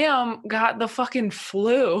 but Sam got the fucking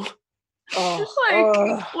flu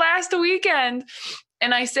last weekend.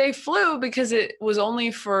 And I say flu because it was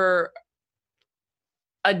only for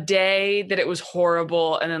a day that it was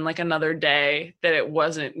horrible and then like another day that it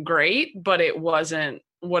wasn't great, but it wasn't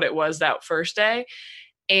what it was that first day.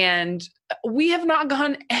 And we have not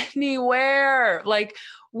gone anywhere. Like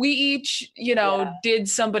we each, did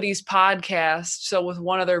somebody's podcast. So with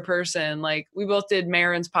one other person, like we both did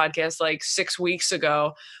Marin's podcast like 6 weeks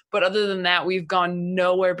ago. But other than that, we've gone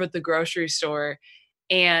nowhere but the grocery store.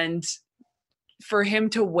 And for him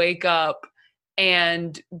to wake up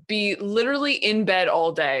and be literally in bed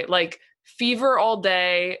all day, like fever all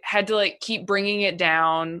day, had to like keep bringing it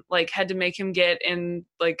down, like had to make him get in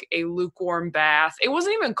like a lukewarm bath. It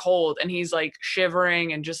wasn't even cold. And he's like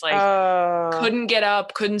shivering and just like couldn't get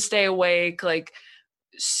up, couldn't stay awake, like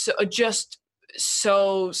just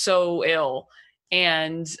so ill.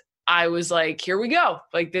 And I was like, here we go.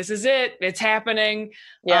 Like, this is it. It's happening.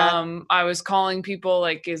 Yeah. I was calling people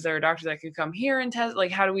like, is there a doctor that could come here and test?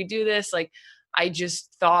 Like, how do we do this? Like, I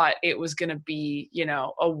just thought it was going to be,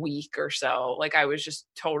 a week or so. Like I was just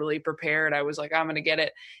totally prepared. I was like, I'm going to get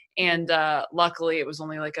it. And luckily it was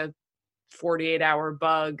only like a 48-hour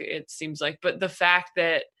bug, it seems like. But the fact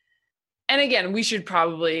that, and again, we should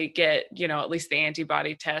probably get, at least the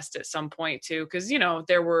antibody test at some point too. Cause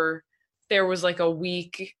there was like a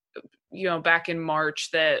week, back in March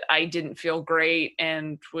that I didn't feel great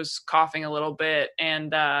and was coughing a little bit.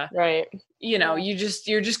 And, right.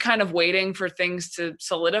 You're just kind of waiting for things to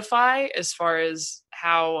solidify as far as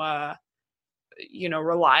how,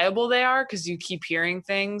 reliable they are. Cause you keep hearing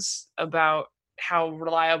things about how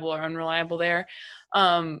reliable or unreliable they are.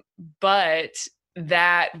 But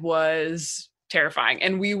that was terrifying.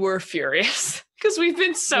 And we were furious because we've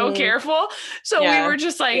been so careful. So we were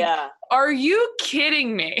just like, are you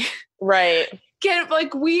kidding me? Right.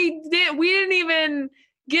 We didn't even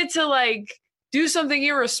get to like do something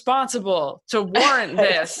irresponsible to warrant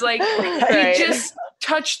this. Like we just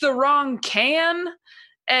touched the wrong can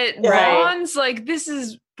at Vaughn's. Like this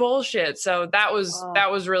is bullshit. So that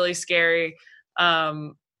was really scary.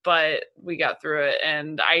 But we got through it.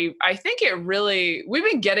 And I think we've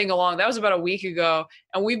been getting along. That was about a week ago.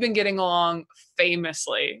 And we've been getting along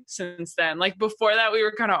famously since then. Like before that, we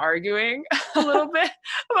were kind of arguing a little bit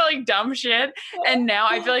about like dumb shit. And now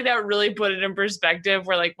I feel like that really put it in perspective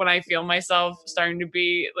where like when I feel myself starting to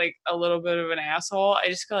be like a little bit of an asshole, I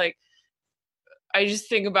just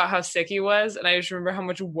think about how sick he was. And I just remember how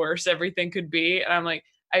much worse everything could be. And I'm like,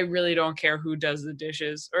 I really don't care who does the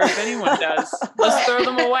dishes or if anyone does. Let's throw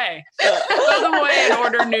them away. Throw them away and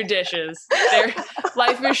order new dishes.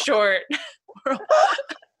 Life is short.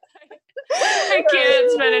 I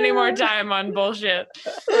can't spend any more time on bullshit.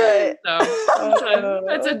 Right. So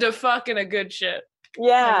that's a defuck and a good shit.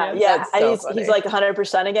 Yeah. And he's like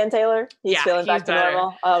 100% again, Taylor? He's feeling back to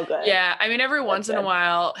normal? Oh, good. Yeah. I mean, every once in a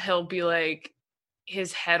while, he'll be like,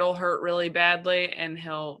 his head will hurt really badly and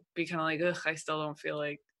he'll be kind of like, ugh, I still don't feel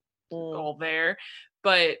like all there.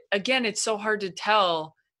 But again, it's so hard to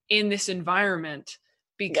tell in this environment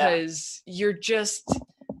because you're just,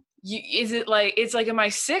 it's like, am I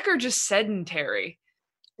sick or just sedentary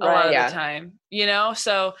a lot of the time,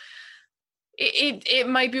 So it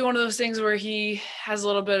might be one of those things where he has a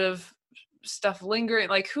little bit of stuff lingering,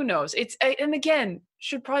 like who knows. And again,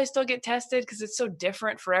 should probably still get tested because it's so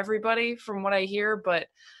different for everybody from what I hear, but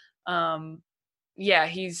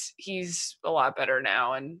he's a lot better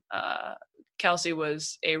now. And Kelsey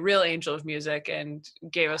was a real angel of music and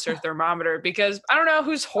gave us her thermometer because I don't know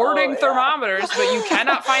who's hoarding thermometers, but you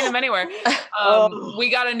cannot find them anywhere.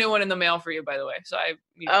 We got a new one in the mail for you, by the way. So I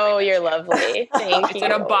need to you're lovely. Thank it's you.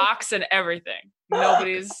 in a box and everything.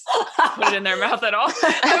 Nobody's put it in their mouth at all.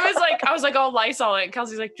 I was like, oh, Lysol it.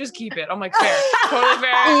 Kelsey's like, just keep it. I'm like, fair. Totally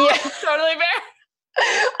fair. Yeah. Totally fair.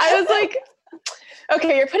 I was like,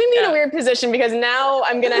 okay, you're putting me in a weird position because now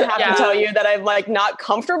I'm going to have to tell you that I'm like not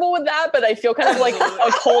comfortable with that, but I feel kind of like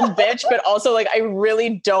a cold bitch, but also like I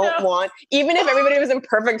really don't want, even if everybody was in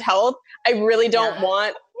perfect health, I really don't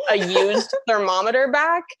want a used thermometer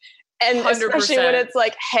back. And 100%. Especially when it's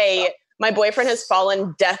like, hey, my boyfriend has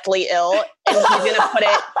fallen deathly ill and he's going to put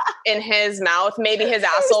it in his mouth, maybe his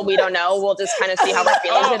asshole. We don't know. We'll just kind of see how we're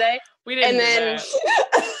feeling today. We didn't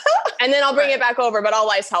And then I'll bring it back over, but I'll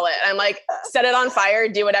Lysol it. I'm like, set it on fire,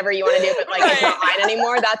 do whatever you want to do, but like, it's not mine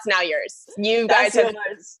anymore. That's now yours. You guys have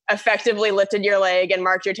effectively lifted your leg and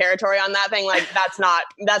marked your territory on that thing. Like, that's not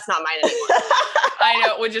mine anymore. I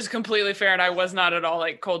know, which is completely fair. And I was not at all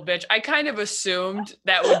like cold bitch. I kind of assumed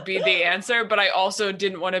that would be the answer, but I also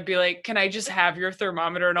didn't want to be like, can I just have your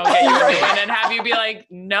thermometer and I'll get you a new one, and have you be like,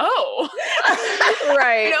 no.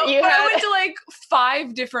 Right. I went to like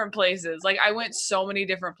 5 different places. Like I went so many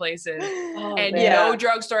different places and no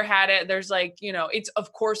drugstore had it. There's like, it's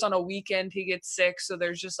of course on a weekend he gets sick. So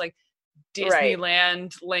there's just like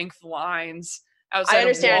Disneyland length lines outside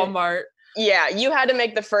of Walmart. Yeah. You had to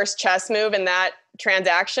make the first chess move in that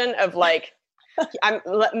transaction of like,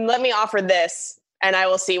 let me offer this and I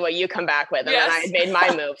will see what you come back with. And then I made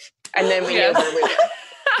my move and then we knew what we did.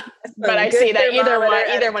 But I see that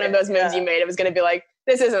either one of those moves you made, it was going to be like,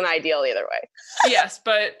 this isn't ideal either way. Yes,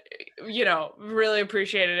 but really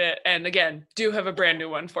appreciated it. And again, do have a brand new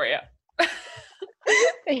one for you.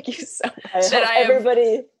 Thank you so much.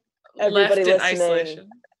 Everybody listening. Isolation.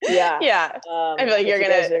 Yeah. I feel like you're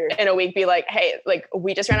gonna in a week be like, hey, like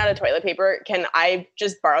we just ran out of toilet paper. Can I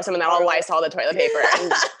just borrow some and then I'll Lysol the toilet paper?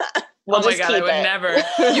 And we'll just keep I would never.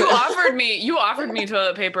 You offered me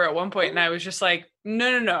toilet paper at one point, and I was just like,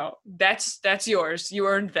 no, that's yours. You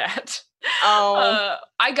earned that.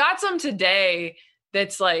 I got some today.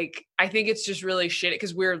 That's like, I think it's just really shit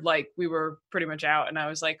because we were pretty much out, and I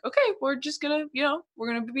was like, okay, we're just gonna,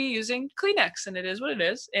 we're gonna be using Kleenex, and it is what it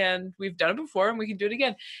is, and we've done it before, and we can do it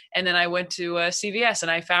again. And then I went to CVS,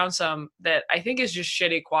 and I found some that I think is just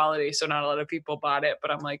shitty quality, so not a lot of people bought it. But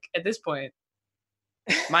I'm like, at this point,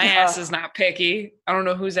 my ass is not picky. I don't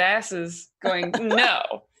know whose ass is going.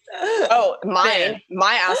 No. Oh, mine.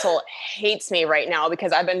 My asshole hates me right now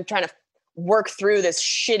because I've been trying to work through this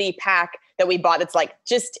shitty pack that we bought. It's like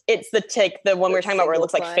it's the one we were talking about where it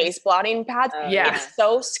looks like face blotting pads. It's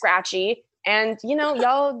so scratchy. And you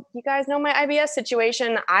guys know my IBS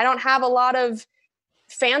situation. I don't have a lot of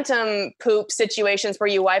phantom poop situations where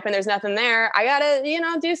you wipe and there's nothing there. I gotta,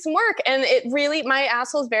 do some work. And it really, my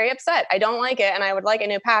asshole's very upset. I don't like it. And I would like a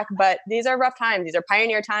new pack, but these are rough times. These are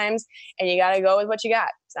pioneer times and you gotta go with what you got.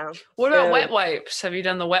 So what about wet wipes? Have you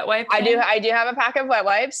done the wet wipe thing? I do have a pack of wet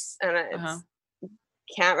wipes and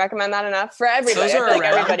can't recommend that enough for everybody. I feel like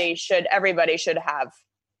everybody should have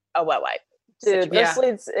a wet wipe. Dude, this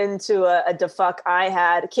leads into a defuck I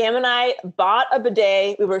had. Cam and I bought a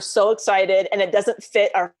bidet. We were so excited, and it doesn't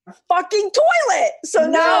fit our fucking toilet. So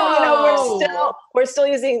now, we're still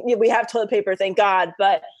using. We have toilet paper, thank God.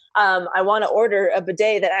 But I want to order a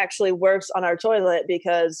bidet that actually works on our toilet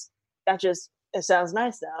because it sounds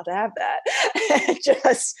nice now to have that.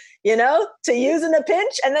 Just to use in a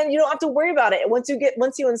pinch, and then you don't have to worry about it. Once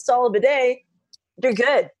you install a bidet, you're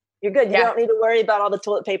good. You're good. You don't need to worry about all the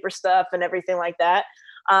toilet paper stuff and everything like that.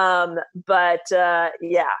 That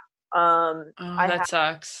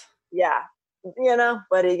sucks. Yeah.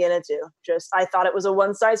 What are you going to do? I thought it was a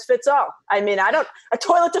one size fits all. I mean, a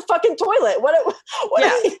toilet's a fucking toilet.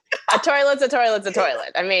 A toilet's a toilet's a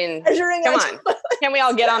toilet. I mean, come on. Can we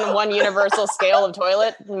all get on one universal scale of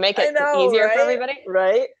toilet and make it easier for everybody?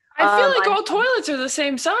 Right. I feel like all toilets are the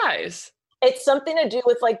same size. It's something to do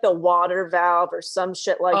with like the water valve or some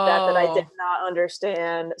shit like that I did not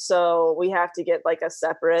understand. So we have to get like a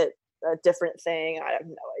different thing. I have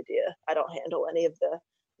no idea. I don't handle any of the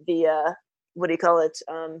what do you call it?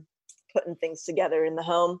 Putting things together in the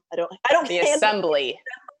home. I don't the assembly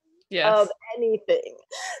of anything.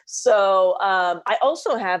 So I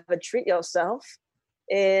also have a treat yourself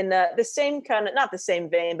in the same kind of, not the same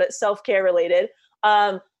vein, but self-care related.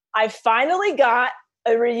 I finally got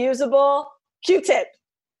a reusable Q-tip.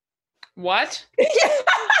 What? I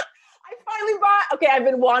finally bought. Okay, I've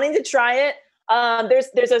been wanting to try it.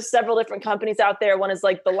 There's several different companies out there. One is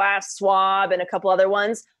like The Last Swab and a couple other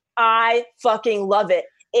ones. I fucking love it.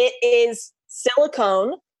 It is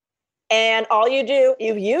silicone, and all you do,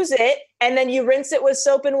 you use it, and then you rinse it with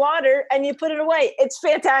soap and water, and you put it away. It's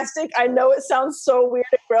fantastic. I know it sounds so weird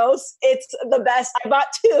and gross. It's the best. I bought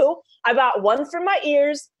 2. I bought one for my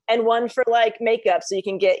ears and one for like makeup, so you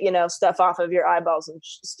can get, stuff off of your eyeballs and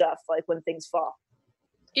stuff like when things fall.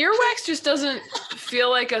 Earwax just doesn't feel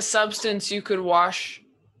like a substance you could wash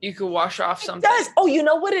off something. It does. Oh, you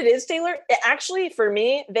know what it is, Taylor? Actually, for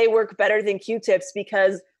me, they work better than Q-tips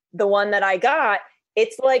because the one that I got,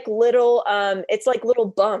 it's like little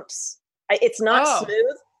bumps. It's not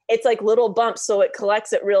smooth. It's like little bumps, so it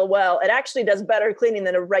collects it real well. It actually does better cleaning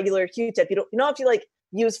than a regular Q-tip. If you like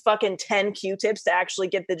use fucking 10 Q-tips to actually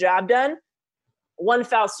get the job done, one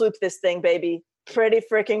foul swoop this thing, baby. Pretty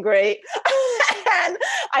freaking great. And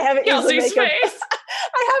I haven't used the makeup.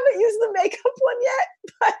 I haven't used the makeup one yet,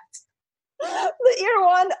 but the ear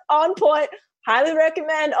one on point. Highly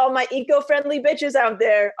recommend all my eco-friendly bitches out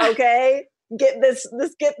there. Okay, get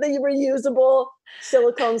get the reusable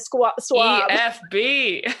silicone swab.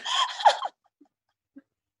 EFB.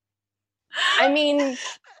 I mean,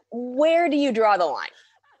 where do you draw the line?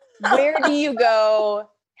 Where do you go,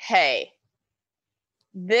 hey,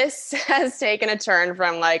 this has taken a turn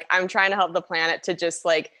from like, I'm trying to help the planet to just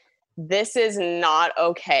like, this is not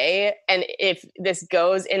okay. And if this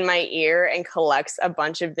goes in my ear and collects a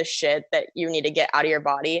bunch of the shit that you need to get out of your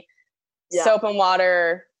body, soap and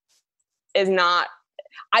water is not,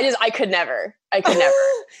 I could never.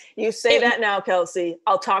 You say that now, Kelsey.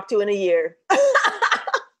 I'll talk to you in a year.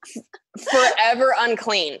 Forever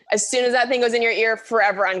unclean. As soon as that thing goes in your ear,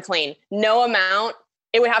 forever unclean. No amount.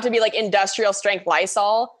 It would have to be like industrial strength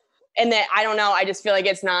Lysol. And then I don't know. I just feel like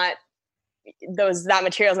it's not that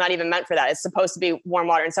material is not even meant for that. It's supposed to be warm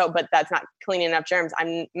water and soap, but that's not cleaning enough germs.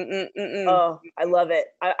 Oh, I love it.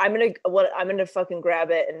 I'm gonna fucking grab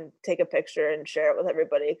it and take a picture and share it with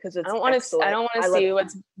everybody because it's. I don't want to see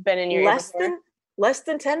what's been in your ear less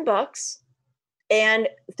than $10. And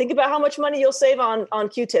think about how much money you'll save on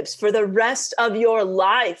Q-tips for the rest of your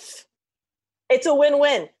life. It's a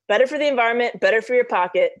win-win. Better for the environment, better for your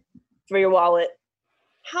pocket, for your wallet.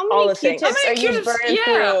 How many Q-tips are you burning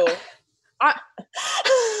through? I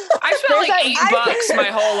spent like $8 my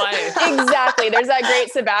whole life. Exactly. There's that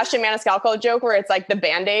great Sebastian Maniscalco joke where it's like the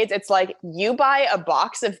Band-Aids. It's like you buy a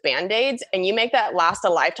box of Band-Aids and you make that last a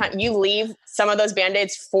lifetime. You leave some of those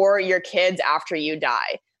Band-Aids for your kids after you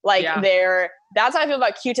die. Like that's how I feel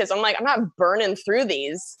about Q-tips. I'm like, I'm not burning through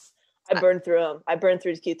these. I burn through them. I burn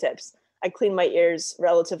through Q-tips. I clean my ears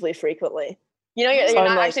relatively frequently. You're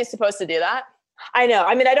not actually supposed to do that. I know.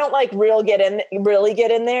 I mean, I don't like really get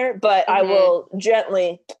in there, but I will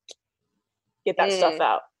gently get that stuff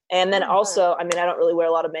out. And then also, I mean, I don't really wear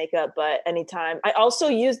a lot of makeup, but anytime I also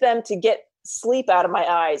use them to get sleep out of my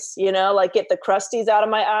eyes, like get the crusties out of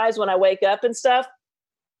my eyes when I wake up and stuff.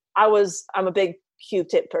 I'm a big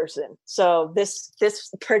Q-tip person. So this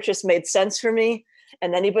purchase made sense for me,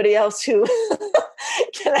 and anybody else who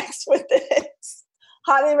connects with this,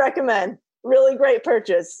 highly recommend. Really great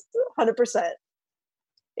purchase. 100%.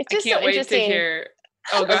 It's just I can't wait to hear.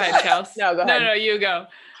 Oh, go ahead, Kels. No, go ahead. No, you go.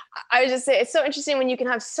 I would just say it's so interesting when you can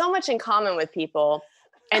have so much in common with people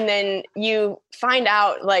and then you find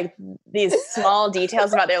out like these small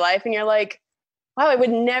details about their life and you're like, wow, I would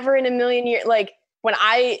never in a million years, like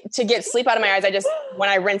to get sleep out of my eyes, when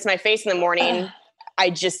I rinse my face in the morning, I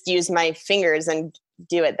just use my fingers and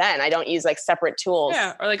do it then. I don't use like separate tools.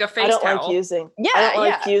 Yeah, or like a face towel. I don't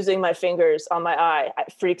like using my fingers on my eye.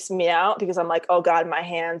 It freaks me out because I'm like, oh God, my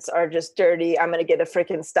hands are just dirty. I'm going to get a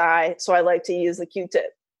freaking sty. So I like to use the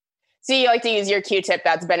Q-tip. So you like to use your Q-tip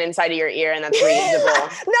that's been inside of your ear and that's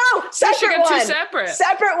reusable. No, separate ones.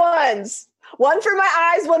 Separate ones. One for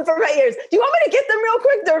my eyes, one for my ears. Do you want me to get them real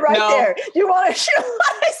quick? They're right there. Do you want to see them?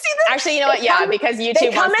 Actually, you know what? Yeah, because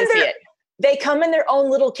YouTube wants to see it. They come in their own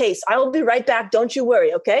little case. I will be right back. Don't you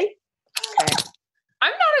worry, okay? I'm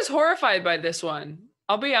not as horrified by this one.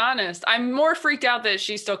 I'll be honest. I'm more freaked out that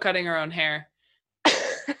she's still cutting her own hair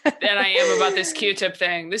than I am about this Q-tip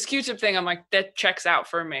thing. This Q-tip thing, I'm like, that checks out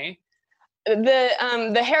for me.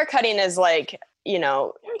 The hair cutting is like,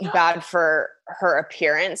 bad for her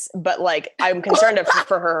appearance, but like I'm concerned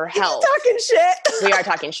for her health. Talking shit. We are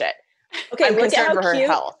talking shit. Okay, I'm concerned for her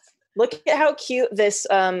health. Look at how cute this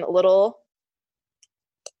little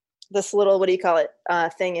what do you call it?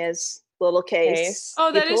 Thing is, little case.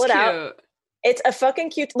 Oh, that is cute. Out. It's a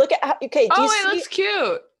fucking cute. Look at how. Okay. It looks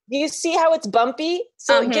cute. Do you see how it's bumpy?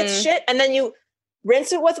 So it gets shit, and then you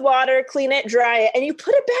rinse it with water, clean it, dry it, and you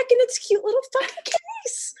put it back in its cute little fucking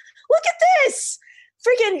case. Look at this.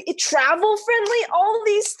 Freaking travel friendly. All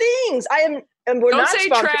these things. And we're Don't not say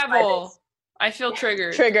sponsored travel. I feel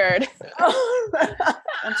triggered. Triggered.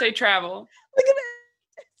 Don't say travel. Look at this.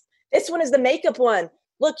 This one is the makeup one.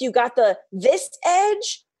 Look, you got this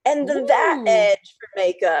edge and that edge for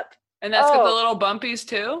makeup. And that's got the little bumpies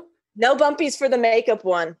too? No bumpies for the makeup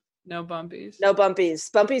one. No bumpies. No bumpies.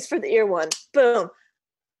 Bumpies for the ear one. Boom.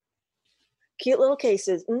 Cute little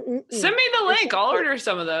cases. Send me the link. I'll order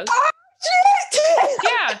some of those. Oh, shit!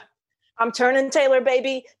 Yeah. I'm turning Taylor,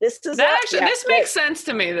 baby. This makes sense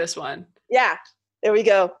to me, this one. Yeah. There we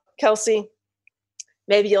go. Kelsey.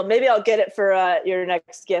 Maybe I'll get it for your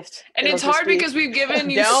next gift. And it's hard because we've given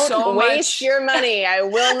you so much. Don't waste your money. I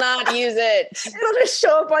will not use it. It'll just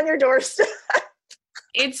show up on your doorstep.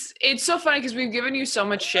 It's so funny because we've given you so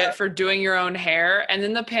much shit for doing your own hair, and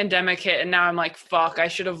then the pandemic hit, and now I'm like, fuck, I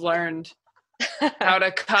should have learned how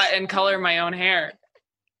to cut and color my own hair.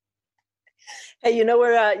 Hey, you know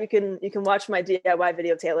where you can watch my DIY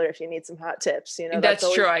video, Taylor, if you need some hot tips. You know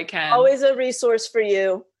that's true. I can always a resource for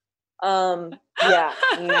you. Yeah.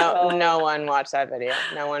 No one watched that video.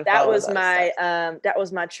 No one. That was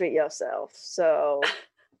my treat yourself. So.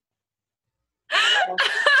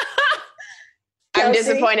 I'm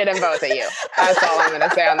disappointed in both of you. That's all I'm going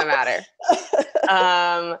to say on the matter.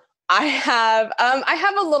 I have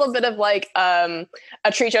a little bit of like a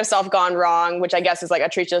treat yourself gone wrong, which I guess is like a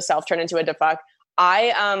treat yourself turned into a defuck.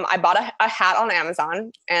 I bought a hat on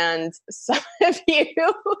Amazon, and some of you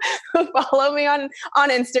who follow me on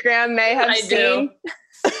Instagram may have seen.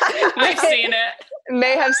 I've seen it.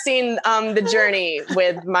 May have seen the journey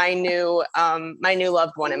with my new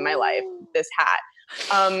loved one in my life. This hat.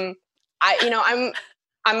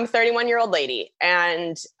 I'm a 31-year-old lady,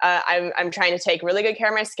 and I'm trying to take really good care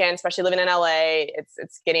of my skin, especially living in LA.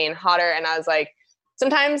 It's getting hotter, and I was like,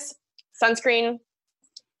 sometimes sunscreen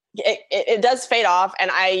it does fade off,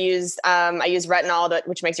 and I use retinol,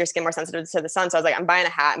 which makes your skin more sensitive to the sun. So I was like, I'm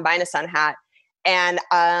buying a sun hat, and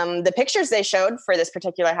the pictures they showed for this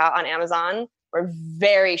particular hat on Amazon were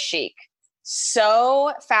very chic.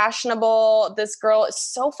 So fashionable. This girl is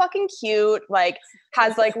so fucking cute. Like,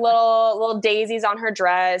 has like little daisies on her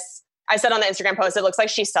dress. I said on the Instagram post, it looks like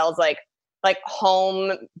she sells like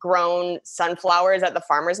homegrown sunflowers at the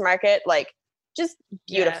farmer's market. Like, just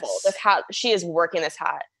beautiful. Yes. This hat, she is working this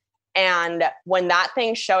hat. And when that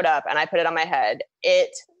thing showed up and I put it on my head,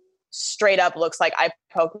 it straight up looks like I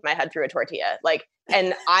poked my head through a tortilla. Like,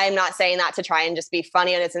 and I'm not saying that to try and just be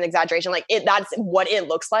funny, and it's an exaggeration. Like, that's what it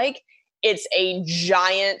looks like. It's a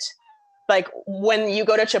giant, like when you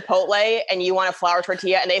go to Chipotle and you want a flour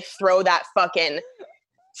tortilla and they throw that fucking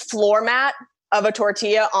floor mat of a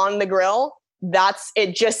tortilla on the grill,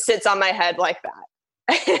 it just sits on my head like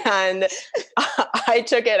that. And I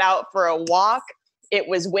took it out for a walk. It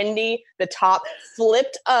was windy. The top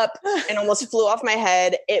flipped up and almost flew off my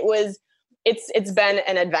head. It's been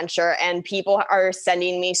an adventure, and people are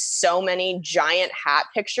sending me so many giant hat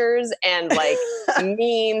pictures and like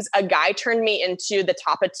memes. A guy turned me into the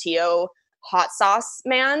Tapatio hot sauce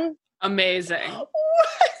man. Amazing.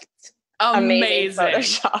 What? Amazing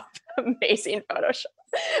Photoshop. Amazing Photoshop.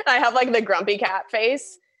 I have like the grumpy cat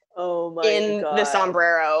face. Oh my in God. The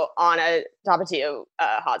sombrero on a Tapatio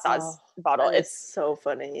hot sauce bottle. It's so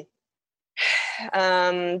funny.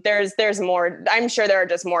 There's more. I'm sure there are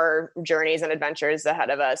just more journeys and adventures ahead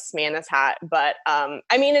of us, me and this hat. But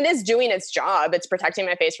I mean, it is doing its job. It's protecting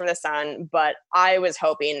my face from the sun. But I was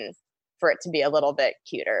hoping for it to be a little bit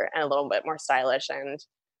cuter and a little bit more stylish. And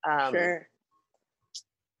sure.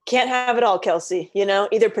 Can't have it all, Kelsey. You know,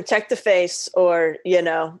 either protect the face or, you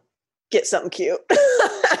know, get something cute.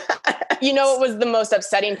 You know, what was the most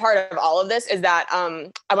upsetting part of all of this is that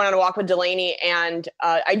I went on a walk with Delaney, and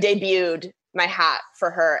I debuted my hat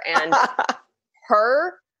for her, and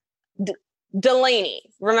Delaney,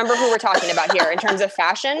 remember who we're talking about here in terms of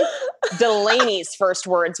fashion? Delaney's first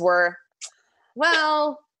words were,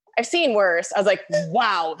 well, I've seen worse. I was like,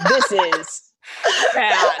 wow, this is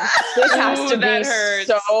bad. This has to be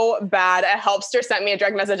so bad. A helpster sent me a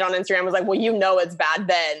direct message on Instagram, was like, well, you know it's bad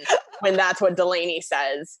then when that's what Delaney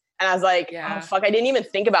says. And I was like, oh, fuck, I didn't even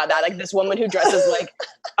think about that. Like, this woman who dresses like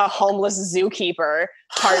a homeless zookeeper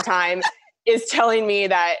part-time is telling me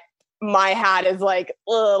that my hat is like,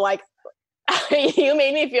 you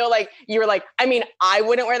made me feel like you were like, I mean, I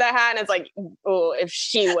wouldn't wear that hat. And it's like, oh, if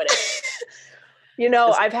she wouldn't. You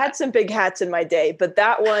know, I've had some big hats in my day, but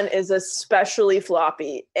that one is especially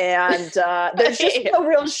floppy. And there's just no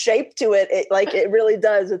real shape to it. It really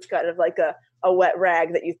does. It's kind of like a wet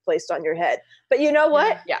rag that you've placed on your head. But you know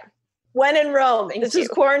what? Yeah. When in Rome, this is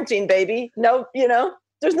quarantine, baby. No, you know,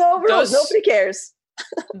 there's no rules. Nobody cares.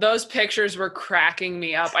 Those pictures were cracking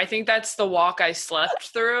me up. I think that's the walk I slept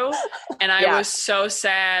through. And I was so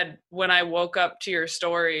sad when I woke up to your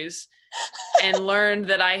stories and learned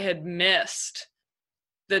that I had missed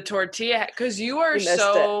the tortilla, because you are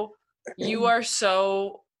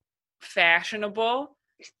so fashionable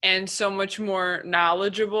and so much more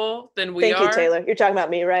knowledgeable than we are. Thank you, Taylor. You're talking about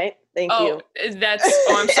me, right? Thank you.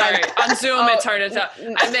 I'm sorry. On Zoom, it's hard to tell.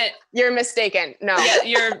 I meant you're mistaken. No,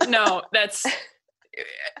 that's.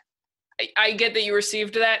 I get that you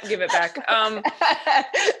received that. Give it back.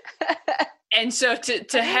 And so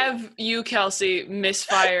to have you, Kelsey,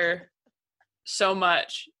 misfire so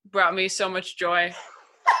much brought me so much joy.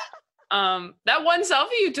 That one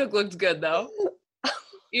selfie you took looked good though.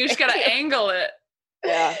 You just gotta angle it.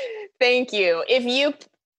 Yeah. Thank you. If you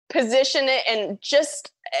position it in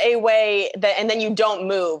just a way that, and then you don't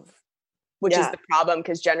move, which is the problem,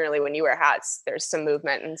 because generally when you wear hats, there's some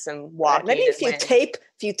movement and some walking. Maybe if you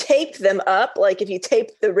tape them up, like if you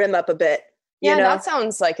tape the rim up a bit. Yeah, that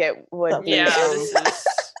sounds like it would be. Yeah,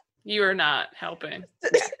 you are not helping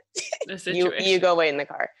the situation. You go wait in the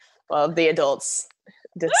car while the adults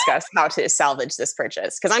discuss how to salvage this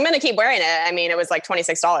purchase. Because I'm going to keep wearing it. I mean, it was like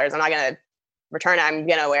 $26. I'm not going to return it. I'm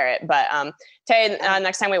going to wear it. But Tay,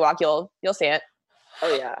 next time we walk, you'll see it.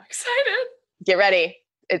 Oh yeah, excited. Get ready.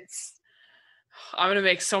 I'm going to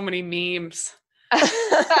make so many memes.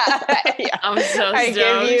 I'm so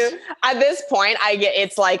stoked. At this point,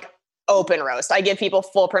 it's like open roast. I give people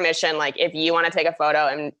full permission. Like if you want to take a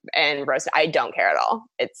photo and roast it, I don't care at all.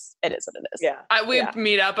 It is what it is. Yeah. We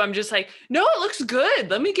meet up. I'm just like, no, it looks good.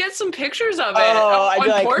 Let me get some pictures of it on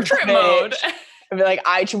like, portrait mode. I'd be like,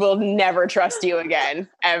 I will never trust you again,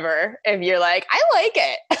 ever. If you're like, I like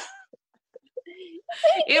it.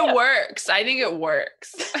 It works. I think it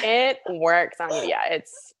works. It works on you. Yeah,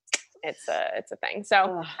 it's a thing.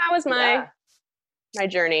 So that was my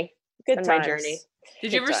journey. Good times. My journey.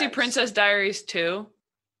 Did you ever see Princess Diaries 2?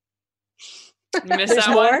 There's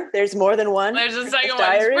more? There's more than one? There's a second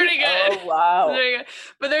one. It's pretty good. Oh, wow.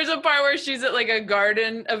 But there's a part where she's at like a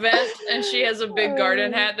garden event and she has a big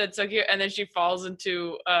garden hat that's so cute, and then she falls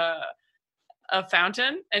into a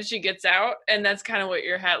fountain and she gets out, and that's kind of what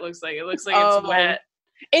your hat looks like. It looks like it's wet.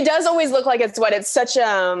 It does always look like it's wet. It's such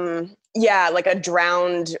like a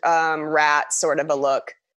drowned rat sort of a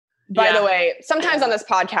look. By the way, sometimes on this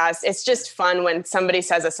podcast, it's just fun when somebody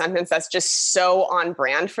says a sentence that's just so on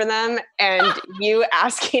brand for them. And you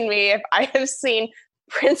asking me if I have seen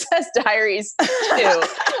Princess Diaries 2.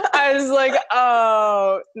 I was like,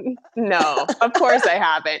 oh, no, of course I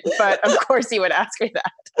haven't. But of course you would ask me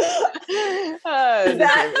that.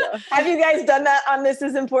 Have you guys done that on This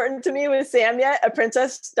Is Important to Me with Sam yet? A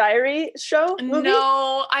Princess Diary show movie?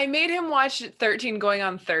 No, I made him watch 13 Going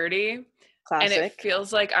on 30. Classic. And it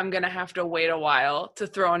feels like I'm going to have to wait a while to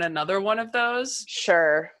throw in another one of those.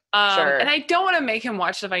 Sure. And I don't want to make him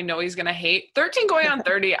watch stuff I know he's going to hate. 13 Going on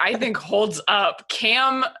 30, I think holds up.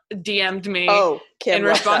 Cam DM'd me in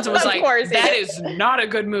response and was like, that is not a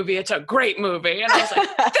good movie. It's a great movie. And I was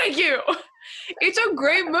like, thank you. It's a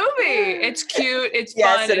great movie. It's cute. It's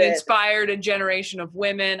fun. It inspired a generation of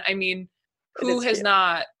women. I mean, who has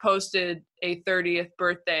not posted a 30th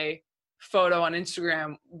birthday photo on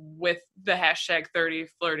Instagram with the hashtag 30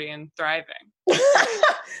 flirty and thriving?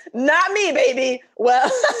 Not me, baby. Well,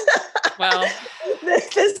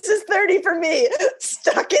 this is 30 for me,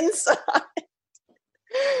 stuck inside.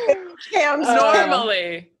 Cam's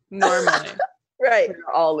normally. Right.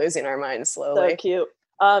 We're all losing our minds slowly. So cute.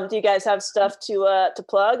 Do you guys have stuff to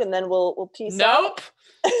plug, and then we'll peace out?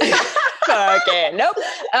 Okay. Nope.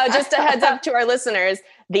 Just a heads up to our listeners.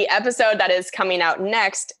 The episode that is coming out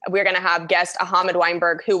next, we're going to have guest Ahmed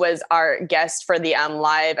Weinberg, who was our guest for the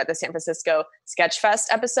live at the San Francisco Sketchfest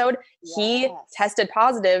episode. Yes. He tested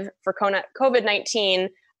positive for COVID-19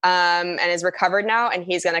 and is recovered now. And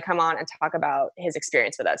he's going to come on and talk about his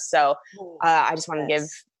experience with us. So I just want to give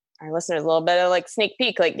our listeners a little bit of like sneak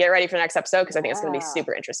peek, like get ready for the next episode, because I think it's going to be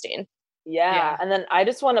super interesting. Yeah. And then I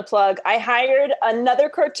just want to plug, I hired another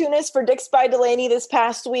cartoonist for Dicks by Delaney this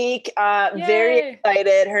past week. Very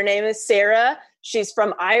excited. Her name is Sarah. She's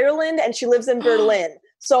from Ireland and she lives in Berlin.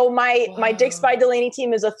 So my Dicks by Delaney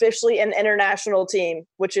team is officially an international team,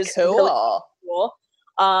 which is cool. Really cool.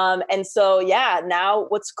 And so, now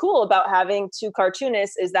what's cool about having two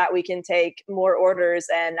cartoonists is that we can take more orders,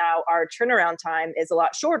 and now our turnaround time is a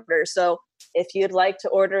lot shorter. So if you'd like to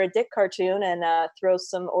order a Dick cartoon and throw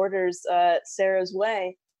some orders Sarah's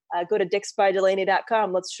way, go to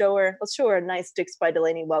dicksbydelaney.com. Let's show her a nice Dicks by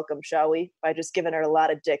Delaney welcome, shall we? By just giving her a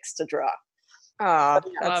lot of dicks to draw. Oh,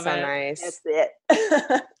 that's so nice. That's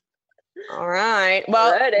it. All right.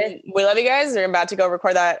 Well, we love you guys. We're about to go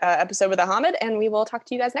record that episode with Ahmed, and we will talk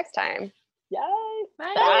to you guys next time. Yay.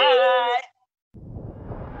 Bye. Bye.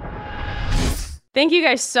 Thank you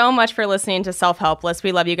guys so much for listening to Self-Helpless.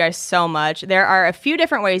 We love you guys so much. There are a few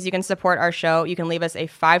different ways you can support our show. You can leave us a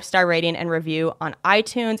 5-star rating and review on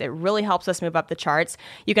iTunes. It really helps us move up the charts.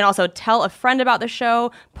 You can also tell a friend about the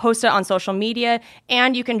show, post it on social media,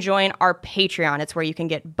 and you can join our Patreon. It's where you can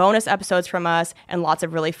get bonus episodes from us and lots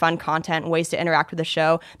of really fun content and ways to interact with the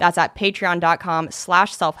show. That's at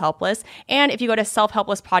patreon.com/selfhelpless. And if you go to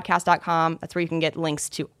selfhelplesspodcast.com, that's where you can get links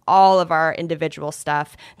to all of our individual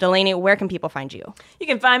stuff. Delaney, where can people find you? You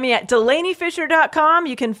can find me at DelaneyFisher.com.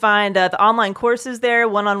 You can find the online courses there,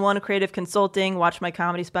 one-on-one creative consulting, watch my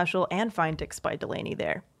comedy special, and find Dicks by Delaney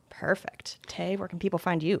there. Perfect. Tay, where can people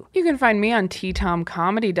find you? You can find me on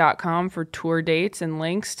ttomcomedy.com for tour dates and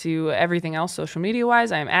links to everything else social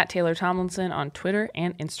media-wise. I am at Taylor Tomlinson on Twitter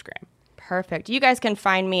and Instagram. Perfect. You guys can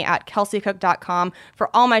find me at kelseycook.com for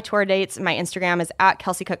all my tour dates. My Instagram is at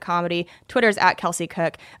kelseycookcomedy. Twitter is at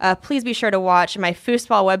kelseycook. Please be sure to watch my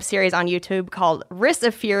foosball web series on YouTube called Wrists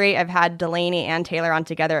of Fury. I've had Delaney and Taylor on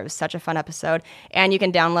together. It was such a fun episode. And you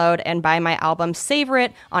can download and buy my album Savor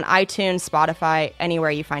It on iTunes, Spotify,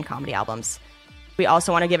 anywhere you find comedy albums. We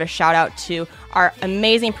also want to give a shout out to our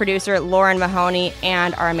amazing producer, Lauren Mahoney,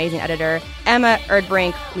 and our amazing editor, Emma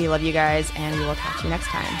Erdbrink. We love you guys, and we will talk to you next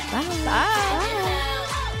time. Bye. Bye.